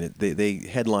interesting, and they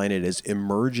headline it as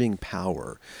emerging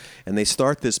power. And they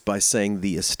start this by saying,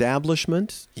 the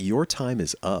establishment, your time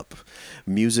is up.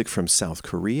 Music from South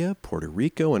Korea, Puerto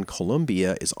Rico, and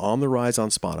Colombia is on the rise on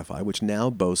Spotify, which now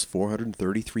boasts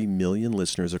 433 million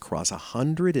listeners across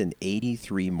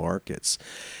 183 markets.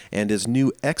 And as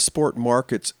new export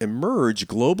markets emerge,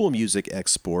 global music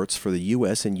exports for the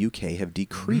US and UK have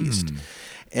decreased.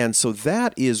 And so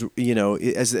that is,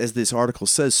 as this article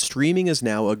says, streaming is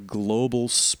now a global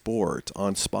sport.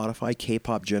 On Spotify,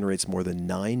 K-pop generates more than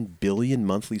 9 billion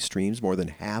monthly streams, more than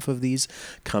half of these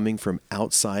coming from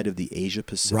outside of the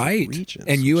Asia-Pacific region.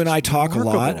 And you and I talk a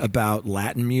lot about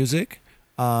Latin music,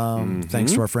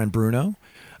 thanks to our friend Bruno.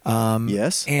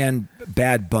 Yes. And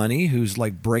Bad Bunny, who's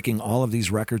like breaking all of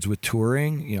these records with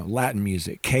touring, Latin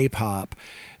music, K-pop,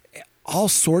 all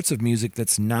sorts of music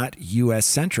that's not U.S.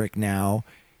 centric now.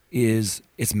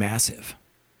 It's massive.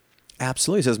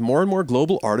 Absolutely. It says more and more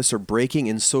global artists are breaking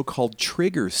in so-called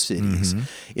trigger cities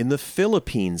in the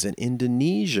Philippines and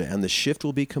Indonesia, and the shift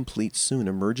will be complete soon.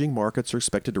 Emerging markets are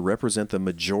expected to represent the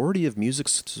majority of music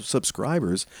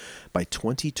subscribers by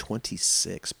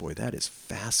 2026. Boy, that is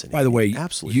fascinating. By the way,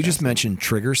 absolutely you just mentioned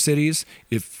trigger cities.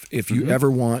 If you ever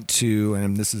want to,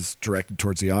 and this is directed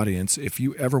towards the audience, if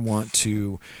you ever want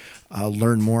to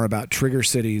learn more about trigger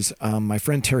cities, my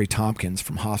friend Terry Tompkins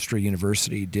from Hofstra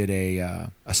University did a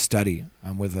study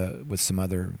with some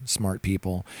other smart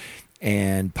people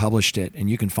and published it. And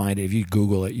you can find it if you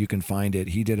Google it. You can find it.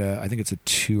 He did I think it's a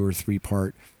 2 or 3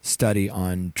 part study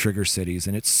on trigger cities,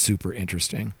 and it's super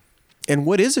interesting. And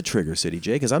what is a trigger city,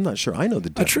 Jay? Because I'm not sure I know the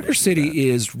definition. A trigger city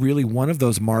is really one of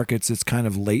those markets that's kind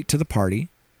of late to the party,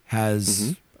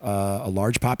 has a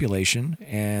large population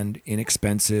and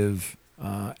inexpensive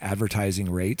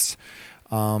advertising rates.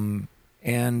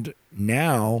 And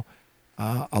now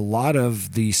a lot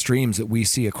of the streams that we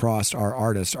see across our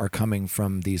artists are coming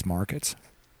from these markets.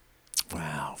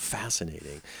 Wow,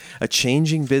 fascinating. A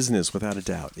changing business, without a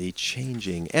doubt.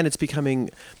 And it's becoming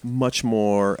much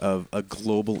more of a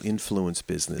global influence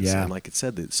business. Yeah. And like it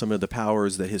said, that some of the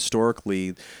powers that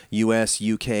historically US,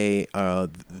 UK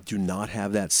do not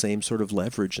have that same sort of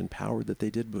leverage and power that they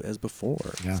did as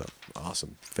before. Yeah. So,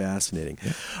 awesome. Fascinating.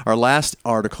 Yeah. Our last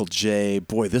article, Jay,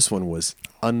 boy, this one was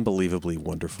unbelievably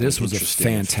wonderful. This was a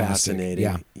fantastic, fascinating.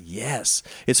 yeah. Yes.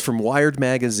 It's from Wired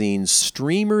Magazine.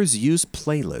 Streamers use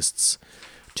playlists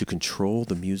to control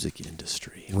the music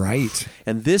industry. Right.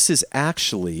 And this is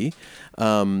actually,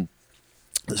 the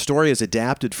story is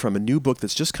adapted from a new book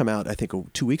that's just come out, I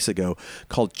think, 2 weeks ago,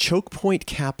 called Choke Point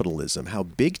Capitalism: How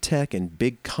Big Tech and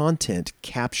Big Content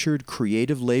Captured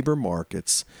Creative Labor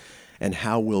Markets and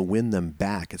How We'll Win Them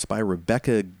Back. It's by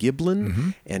Rebecca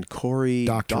Giblin and Corey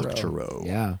Doctorow.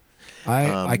 Yeah.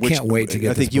 I can't wait to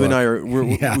get this book. I think you and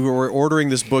I we're ordering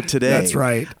this book today. That's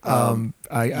right.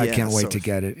 I can't wait to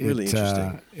get it. Really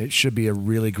interesting. It should be a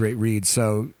really great read.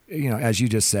 So, as you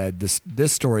just said,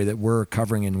 this story that we're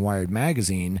covering in Wired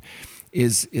Magazine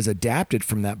is adapted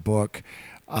from that book,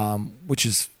 which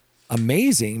is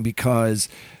amazing because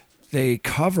they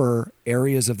cover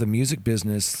areas of the music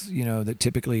business, that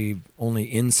typically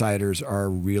only insiders are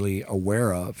really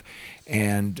aware of.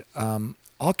 And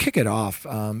I'll kick it off.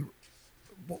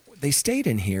 They state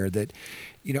in here that,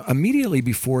 immediately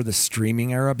before the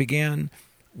streaming era began,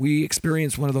 we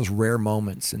experienced one of those rare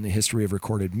moments in the history of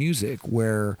recorded music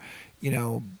where,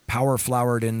 power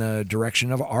flowered in the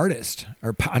direction of artists,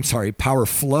 power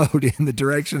flowed in the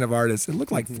direction of artists. It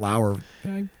looked like flower.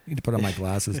 I need to put on my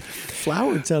glasses.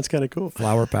 Flowered sounds kind of cool.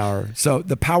 Flower power. So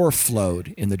the power flowed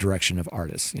in the direction of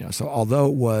artists. So although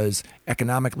it was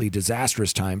economically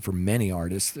disastrous time for many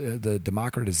artists, the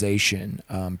democratization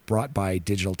brought by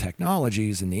digital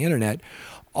technologies and the internet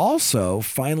also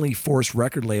finally forced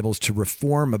record labels to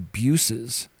reform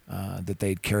abuses that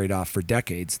they'd carried off for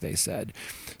decades, they said.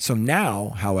 So now,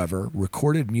 however,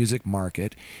 recorded music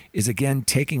market is again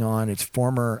taking on its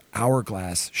former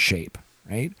hourglass shape,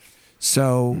 right?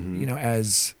 So,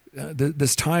 as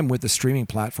this time with the streaming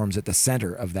platforms at the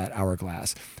center of that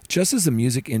hourglass, just as the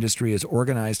music industry is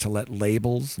organized to let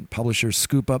labels and publishers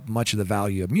scoop up much of the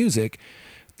value of music,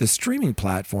 the streaming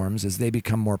platforms, as they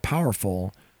become more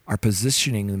powerful, are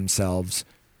positioning themselves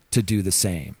to do the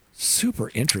same. Super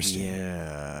interesting.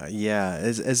 Yeah.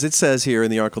 As it says here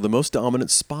in the article, the most dominant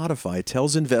Spotify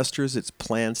tells investors its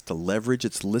plans to leverage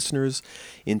its listeners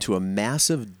into a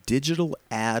massive digital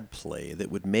ad play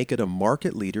that would make it a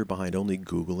market leader behind only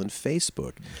Google and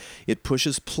Facebook. It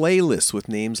pushes playlists with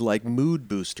names like Mood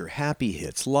Booster, Happy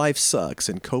Hits, Life Sucks,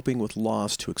 and Coping with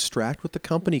Loss to extract what the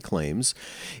company claims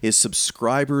is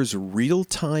subscribers'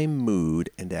 real-time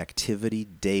mood and activity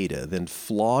data, then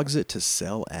flogs it to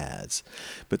sell ads.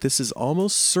 But this is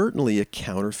almost certainly a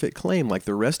counterfeit claim. Like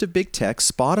the rest of big tech,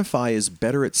 Spotify is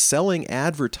better at selling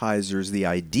advertisers the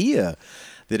idea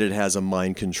that it has a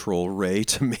mind control ray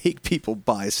to make people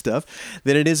buy stuff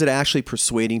than it is at actually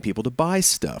persuading people to buy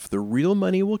stuff. The real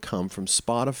money will come from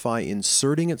Spotify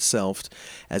inserting itself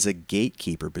as a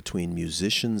gatekeeper between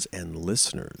musicians and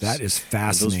listeners. That is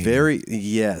fascinating.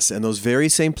 And those very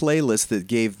same playlists that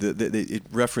gave it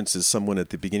references someone at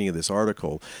the beginning of this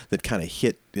article that kind of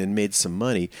hit and made some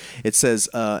money. It says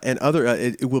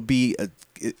it will be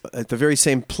at the very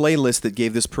same playlist that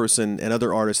gave this person and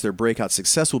other artists their breakout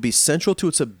success will be central to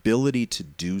its ability to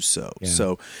do so. Yeah.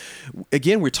 So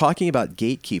again, we're talking about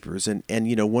gatekeepers, and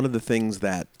one of the things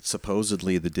that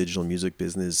supposedly the digital music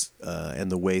business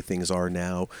and the way things are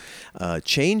now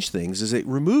change things is it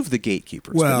removed the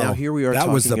gatekeepers. Well, but now here we are that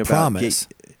talking was the about promise.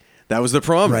 That was the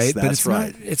promise. Right? That's but it's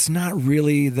right. It's not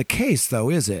really the case, though,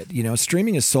 is it? You know,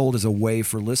 streaming is sold as a way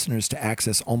for listeners to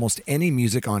access almost any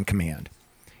music on command.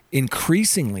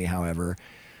 Increasingly, however,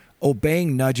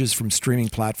 obeying nudges from streaming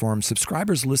platforms,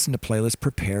 subscribers listen to playlists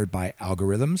prepared by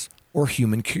algorithms or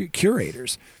human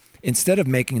curators instead of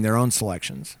making their own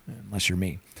selections, unless you're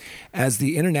me. As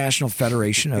the International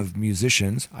Federation of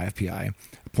Musicians, IFPI,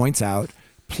 points out,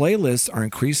 playlists are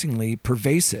increasingly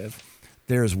pervasive.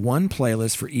 There is one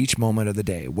playlist for each moment of the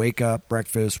day: wake up,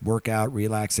 breakfast, workout,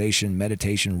 relaxation,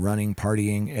 meditation, running,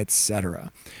 partying,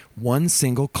 etc. One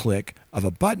single click of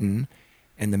a button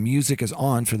and the music is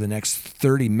on for the next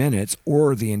 30 minutes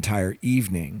or the entire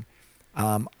evening.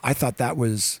 I thought that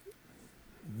was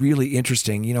really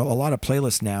interesting. You know, a lot of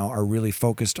playlists now are really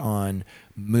focused on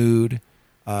mood,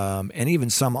 and even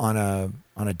some on a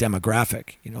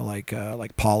demographic. You know,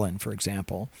 like pollen, for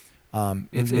example.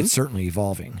 It's certainly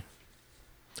evolving.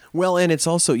 Well, and it's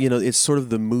also, you know, it's sort of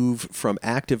the move from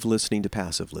active listening to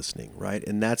passive listening, right?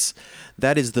 And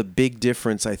that is the big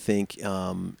difference, I think,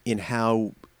 in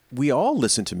how we all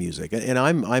listen to music. And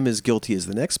I'm as guilty as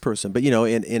the next person. But, you know,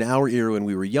 in our era when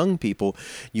we were young people,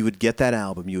 you would get that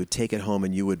album, you would take it home,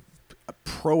 and you would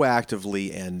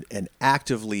proactively and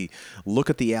actively look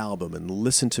at the album and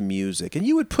listen to music. And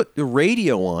you would put the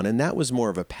radio on, and that was more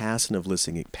of a passive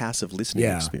listening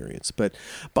experience. But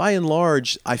by and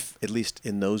large, at least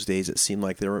in those days, it seemed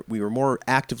like we were more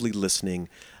actively listening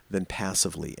than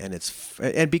passively. And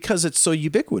because it's so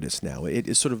ubiquitous now,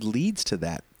 it sort of leads to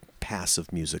that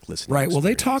passive music listening. Right. Experience. Well,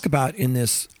 they talk about in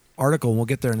this article, and we'll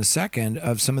get there in a second,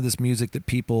 of some of this music that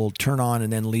people turn on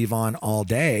and then leave on all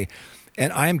day.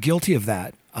 And I am guilty of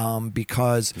that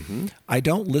because I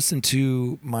don't listen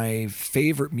to my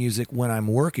favorite music when I'm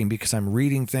working, because I'm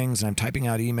reading things and I'm typing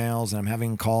out emails and I'm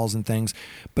having calls and things.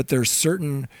 But there's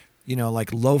certain, you know,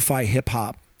 like lo-fi hip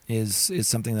hop is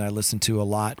something that I listen to a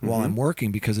lot while I'm working,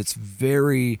 because it's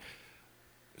very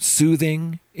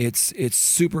soothing. It's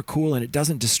super cool, and it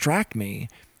doesn't distract me.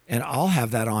 And I'll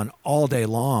have that on all day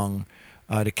long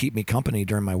to keep me company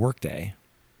during my workday.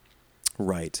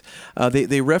 Right.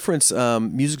 They reference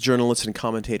music journalist and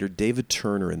commentator David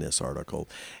Turner in this article,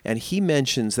 and he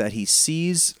mentions that he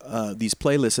sees these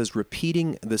playlists as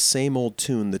repeating the same old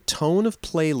tune. The tone of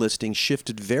playlisting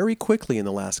shifted very quickly in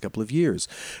the last couple of years,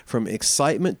 from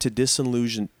excitement to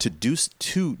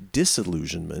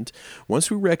disillusionment.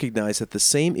 Once we recognize that the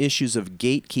same issues of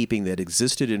gatekeeping that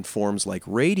existed in forms like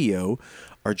radio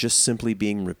are just simply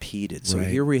being repeated. So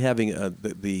here we're having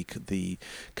the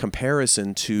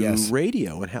comparison to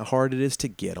radio and how hard it is to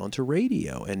get onto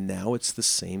radio. And now it's the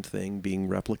same thing being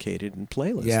replicated in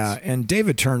playlists. Yeah, and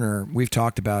David Turner, we've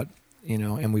talked about, you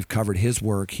know, and we've covered his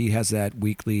work. He has that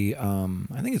weekly, I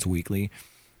think it's weekly,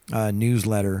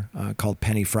 newsletter called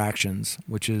Penny Fractions,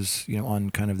 which is, you know,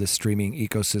 on kind of this streaming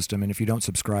ecosystem. And if you don't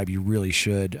subscribe, you really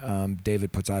should.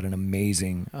 David puts out an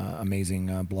amazing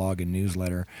blog and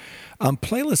newsletter.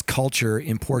 Playlist culture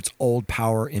imports old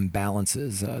power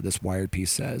imbalances, this Wired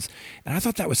piece says. And I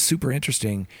thought that was super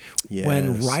interesting. Yes.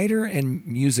 When writer and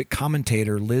music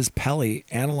commentator Liz Pelly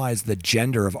analyzed the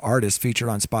gender of artists featured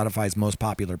on Spotify's most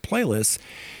popular playlists,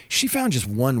 she found just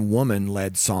one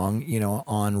woman-led song, you know,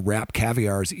 on Rap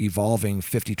Caviar's evolving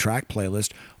 50-track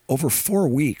playlist over 4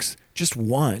 weeks. Just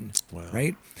one,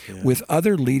 right? Yeah. With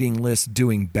other leading lists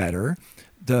doing better.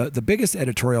 The biggest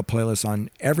editorial playlists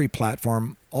on every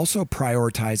platform also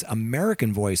prioritize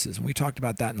American voices. And we talked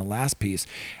about that in the last piece.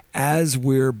 As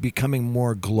we're becoming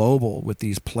more global with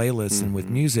these playlists and with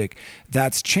music,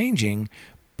 that's changing.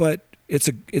 But it's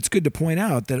good to point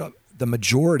out that the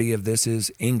majority of this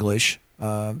is English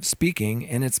speaking,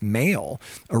 and it's male.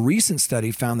 A recent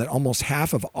study found that almost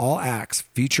half of all acts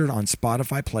featured on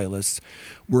Spotify playlists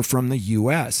were from the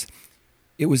U.S.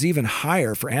 It was even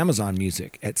higher for Amazon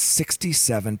Music at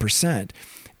 67%.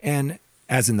 And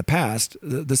as in the past,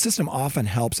 the system often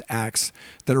helps acts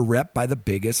that are repped by the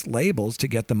biggest labels to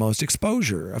get the most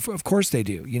exposure. Of course they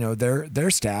do. You know, their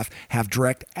staff have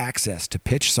direct access to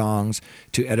pitch songs,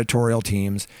 to editorial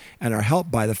teams, and are helped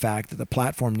by the fact that the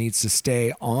platform needs to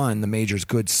stay on the majors'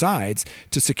 good sides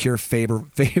to secure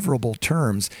favorable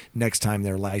terms next time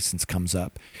their license comes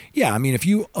up. Yeah, I mean, if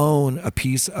you own a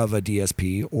piece of a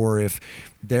DSP, or if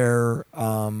they're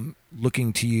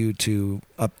looking to you to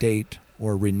update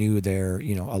or renew their,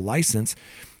 you know, a license,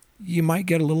 you might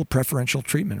get a little preferential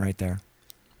treatment right there.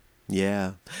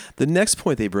 Yeah. The next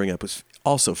point they bring up was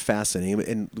also fascinating.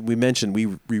 And we mentioned we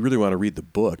really want to read the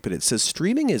book, but it says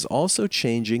streaming is also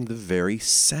changing the very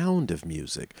sound of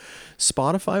music.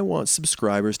 Spotify wants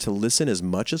subscribers to listen as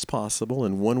much as possible,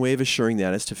 and one way of assuring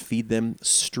that is to feed them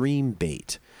stream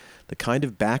bait. the kind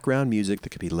of background music that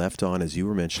could be left on, as you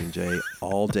were mentioning, Jay,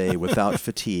 all day without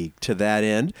fatigue. To that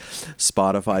end,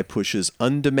 Spotify pushes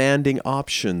undemanding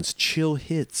options, chill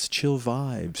hits, chill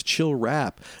vibes, chill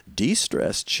rap,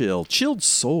 de-stress chill, chilled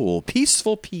soul,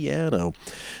 peaceful piano.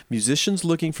 Musicians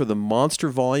looking for the monster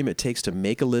volume it takes to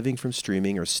make a living from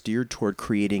streaming are steered toward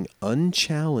creating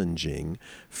unchallenging,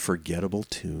 forgettable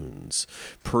tunes.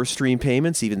 Per stream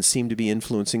payments even seem to be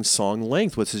influencing song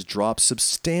length, which has dropped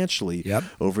substantially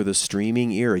over the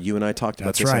streaming era. You and I talked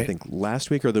about this, I think, last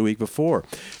week or the week before.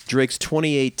 Drake's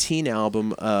 2018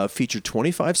 album featured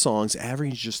 25 songs,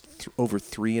 averaging just over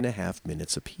 3.5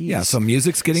 minutes apiece. Yeah, so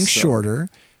music's getting shorter.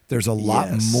 There's a lot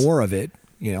more of it,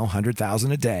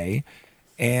 100,000 a day.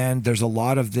 And there's a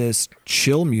lot of this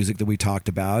chill music that we talked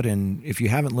about. And if you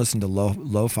haven't listened to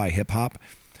lo-fi hip-hop,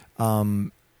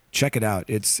 check it out.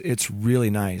 It's really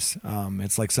nice.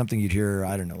 It's like something you'd hear,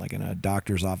 I don't know, like in a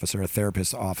doctor's office or a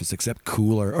therapist's office, except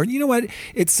cooler. Or you know what?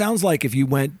 It sounds like if you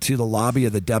went to the lobby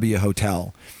of the W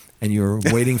Hotel and you're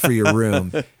waiting for your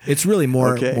room. It's really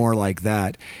more like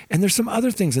that. And there's some other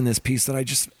things in this piece that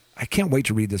I can't wait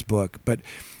to read this book. But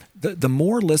the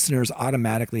more listeners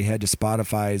automatically head to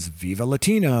Spotify's Viva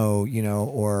Latino,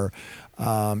 or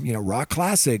rock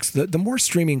classics, the more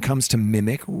streaming comes to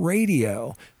mimic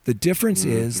radio. The difference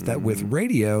is that with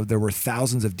radio, there were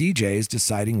thousands of DJs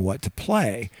deciding what to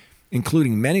play,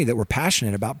 including many that were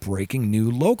passionate about breaking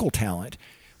new local talent.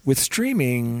 With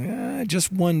streaming,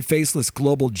 just one faceless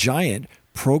global giant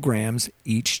programs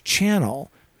each channel.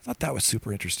 I thought that was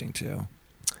super interesting too.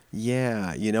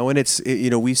 Yeah, and it's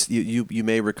you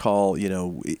may recall,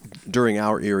 during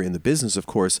our era in the business, of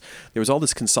course, there was all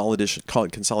this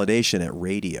consolidation at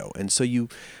radio, and so you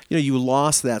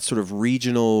lost that sort of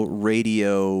regional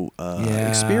radio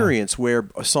experience where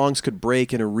songs could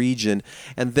break in a region,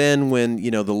 and then when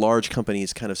the large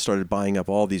companies kind of started buying up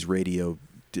all these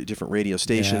different radio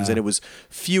stations, and it was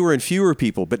fewer and fewer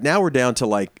people, but now we're down to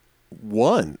like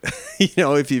one.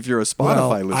 If you're a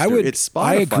Spotify listener, it's Spotify.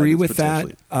 I agree with that.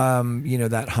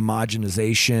 That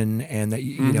homogenization, and that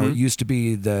it used to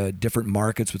be the different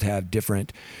markets would have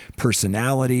different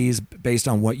personalities based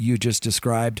on what you just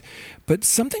described. But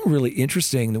something really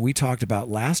interesting that we talked about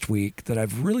last week that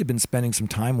I've really been spending some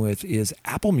time with is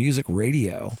Apple Music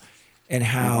Radio, and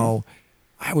how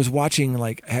I was watching.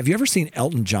 Like, have you ever seen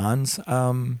Elton John's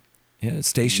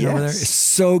station over there? It's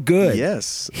so good.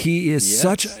 Yes, he is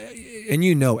such. And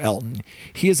Elton,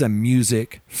 he is a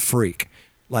music freak.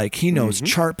 Like, he knows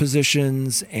chart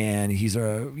positions, and he's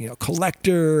a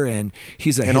collector, and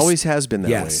he's always has been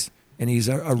that way. And he's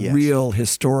a real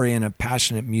historian, a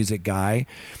passionate music guy.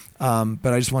 But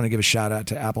I just want to give a shout out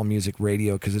to Apple Music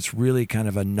Radio, because it's really kind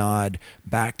of a nod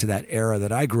back to that era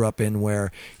that I grew up in,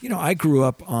 where I grew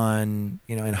up on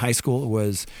in high school it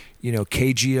was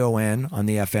KGON on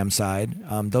the FM side.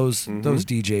 Those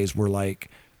DJs were like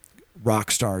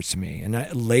rock stars to me.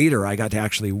 And later I got to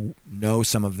actually know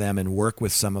some of them and work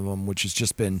with some of them, which has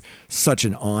just been such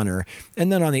an honor.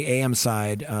 And then on the AM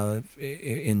side,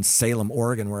 in Salem,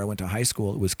 Oregon, where I went to high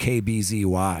school, it was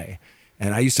KBZY.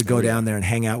 And I used to go down there and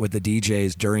hang out with the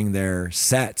DJs during their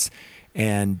sets.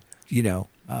 And,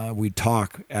 we'd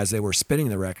talk as they were spinning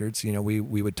the records. We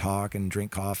would talk and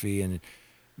drink coffee. And,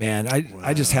 man,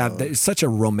 I just have it's such a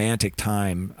romantic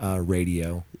time,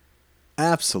 radio.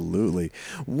 Absolutely.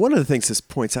 One of the things this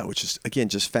points out, which is, again,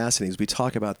 just fascinating, is we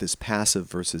talk about this passive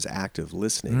versus active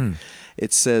listening.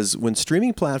 It says, when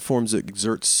streaming platforms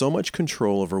exert so much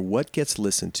control over what gets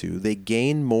listened to, they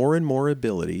gain more and more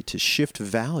ability to shift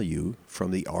value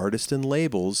from the artist and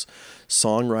labels,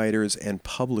 songwriters, and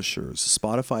publishers.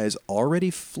 Spotify is already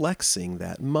flexing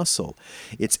that muscle.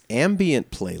 Its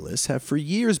ambient playlists have for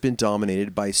years been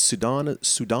dominated by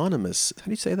pseudonymous. How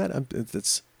do you say that?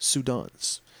 That's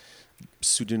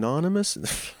pseudonymous.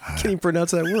 I can't even pronounce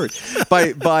that word.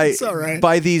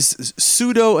 By these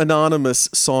pseudo-anonymous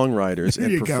songwriters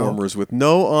and performers with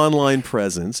no online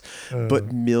presence,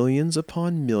 but millions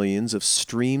upon millions of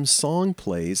streamed song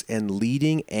plays and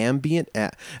leading ambient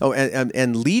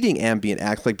leading ambient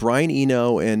acts like Brian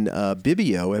Eno and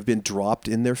Bibio have been dropped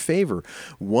in their favor.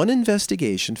 One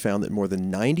investigation found that more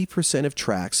than 90% of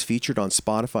tracks featured on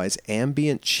Spotify's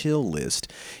ambient chill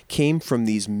list came from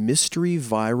these mystery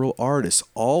viral artists,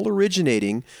 all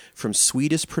originating from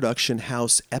Swedish production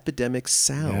house Epidemic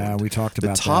Sound. Yeah, we talked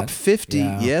about the top that. 50.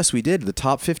 Yeah. Yes, we did. The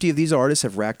top 50 of these artists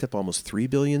have racked up almost 3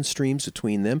 billion streams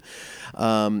between them.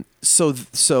 So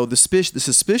the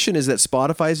suspicion is that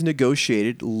Spotify has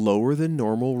negotiated lower than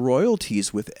normal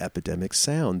royalties with Epidemic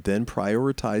Sound, then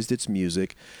prioritized its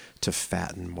music to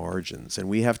fatten margins. And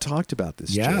we have talked about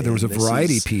this. Yeah, Jay, there was a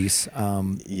variety piece.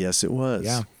 Yes, it was.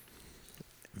 Yeah.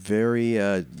 very,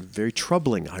 very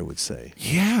troubling, I would say.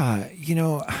 Yeah,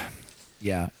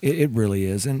 yeah, it really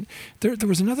is. And there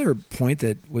was another point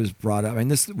that was brought up.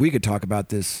 And we could talk about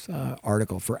this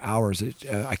article for hours.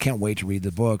 I can't wait to read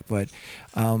the book. But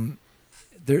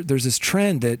there's this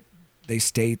trend that they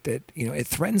state that it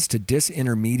threatens to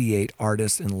disintermediate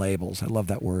artists and labels. I love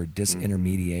that word,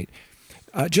 disintermediate.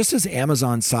 Just as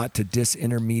Amazon sought to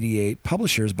disintermediate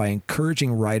publishers by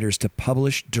encouraging writers to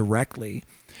publish directly,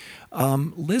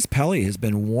 Liz Pelly has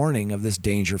been warning of this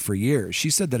danger for years. She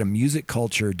said that a music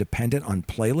culture dependent on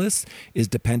playlists is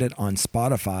dependent on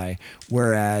Spotify,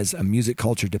 whereas a music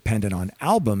culture dependent on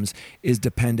albums is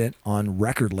dependent on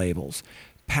record labels.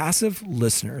 Passive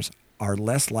listeners are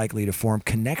less likely to form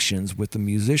connections with the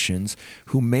musicians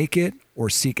who make it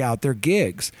or seek out their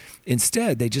gigs.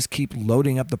 Instead, they just keep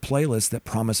loading up the playlists that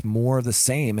promise more of the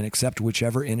same and accept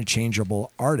whichever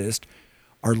interchangeable artist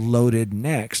are loaded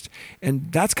next.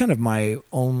 And that's kind of my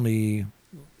only,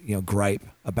 gripe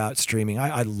about streaming.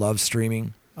 I love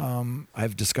streaming.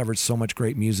 I've discovered so much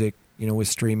great music, with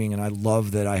streaming, and I love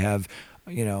that I have,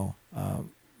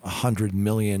 100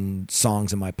 million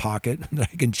songs in my pocket that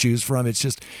I can choose from. It's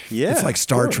just, it's like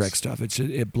Star Trek stuff.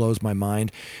 It blows my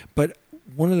mind. But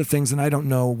one of the things, and I don't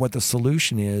know what the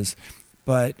solution is,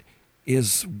 but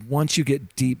is once you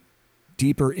get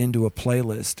deeper into a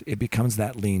playlist, it becomes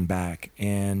that lean back,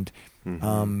 and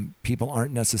people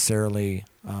aren't necessarily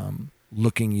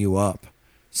looking you up,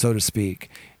 so to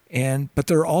speak. But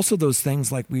there are also those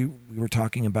things like we were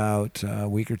talking about a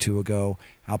week or two ago,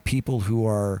 how people who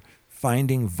are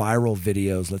finding viral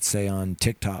videos, let's say on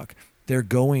TikTok, they're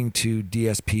going to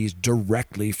DSPs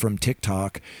directly from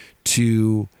TikTok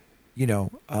to,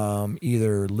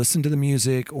 either listen to the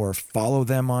music or follow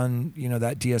them on,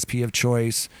 that DSP of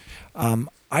choice.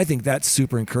 I think that's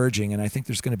super encouraging. And I think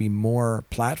there's going to be more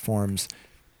platforms,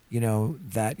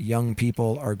 that young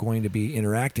people are going to be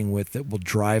interacting with that will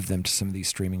drive them to some of these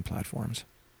streaming platforms.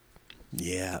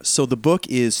 Yeah. So the book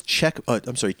is Chokepoint.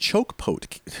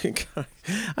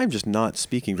 I'm just not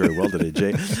speaking very well today,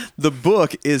 Jay. The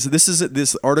book is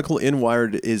this article in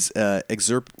Wired is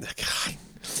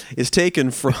is taken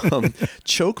from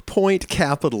Choke Point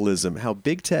Capitalism: How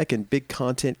Big Tech and Big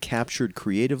Content Captured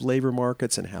Creative Labor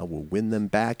Markets and How We'll Win Them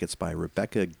Back. It's by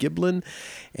Rebecca Giblin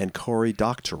and Cory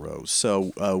Doctorow.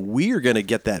 So we are going to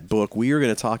get that book. We are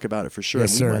going to talk about it for sure.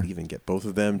 Yes, and we sir. might even get both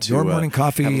of them to Your Morning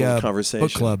Coffee have a little conversation.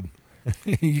 Book Club.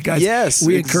 You guys, yes,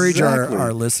 we encourage exactly.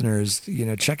 our listeners,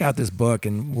 check out this book,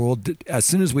 and we'll as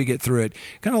soon as we get through it,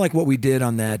 kind of like what we did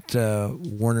on that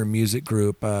Warner Music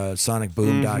Group Sonic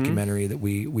Boom documentary that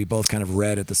we both kind of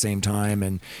read at the same time,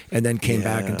 and then came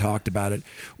back and talked about it.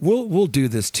 We'll do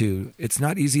this too. It's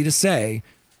not easy to say,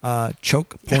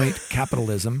 Choke Point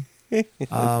Capitalism.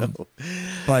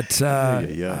 But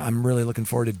I'm really looking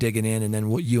forward to digging in, and then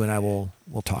you and I will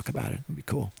talk about it. It'll be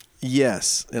cool.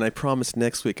 Yes, and I promise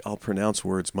next week I'll pronounce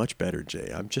words much better,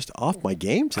 Jay. I'm just off my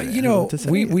game today.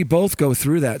 We both go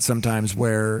through that sometimes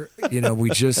where, we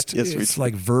just, it's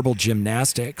like verbal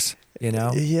gymnastics,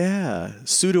 Yeah,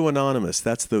 pseudo-anonymous.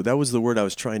 That was the word I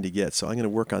was trying to get, so I'm going to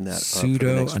work on that.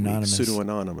 Pseudo-anonymous.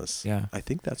 Pseudo-anonymous. Yeah. I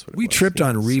think that's what it was. We tripped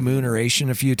on remuneration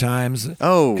a few times.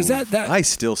 Oh, because I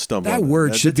still stumble. That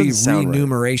word should be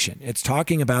remuneration. Right. It's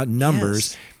talking about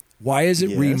numbers. Yes. Why is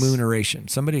it Yes. remuneration?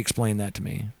 Somebody explain that to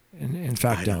me. In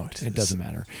fact, don't. It doesn't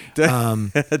matter.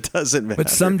 It doesn't matter.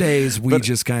 But some days we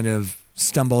just kind of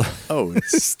stumble through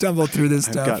this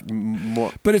stuff.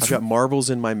 I've got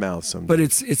marbles in my mouth some days. But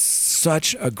it's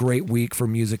such a great week for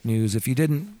music news. If you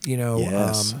didn't,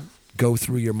 go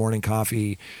through your morning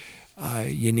coffee,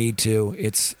 you need to.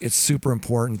 It's super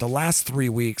important. The last 3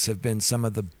 weeks have been some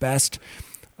of the best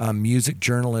music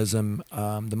journalism,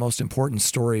 the most important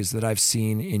stories that I've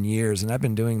seen in years. And I've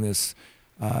been doing this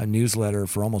newsletter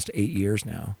for almost 8 years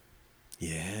now.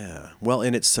 Yeah. Well,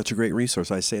 and it's such a great resource.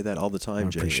 I say that all the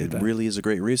time, Jay. It that. really is a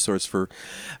great resource for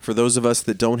those of us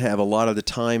that don't have a lot of the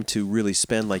time to really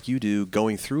spend like you do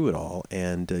going through it all.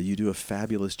 And you do a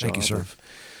fabulous job of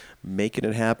making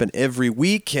it happen every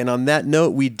week. And on that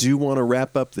note, we do want to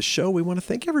wrap up the show. We want to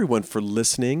thank everyone for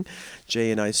listening.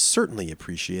 Jay and I certainly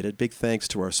appreciate it. Big thanks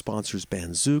to our sponsors,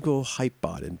 Bandzoogle,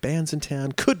 Hypebot, and Bands in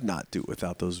Town. Could not do it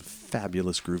without those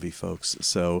fabulous groovy folks.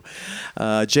 So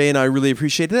Jay and I really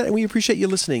appreciate that, and we appreciate you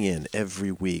listening in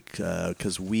every week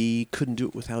because we couldn't do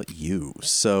it without you.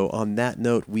 So on that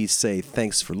note, we say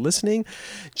thanks for listening.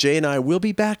 Jay and I will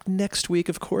be back next week,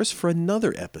 of course, for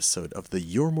another episode of the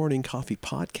Your Morning Coffee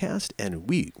podcast, and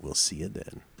we will see you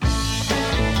then.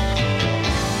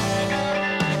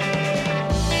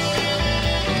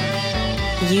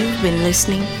 You've been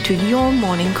listening to Your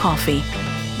Morning Coffee,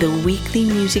 the weekly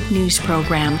music news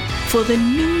program for the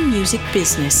new music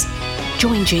business.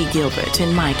 Join Jay Gilbert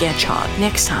and Mike Etchart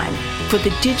next time for the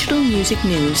digital music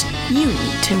news you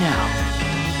need to know.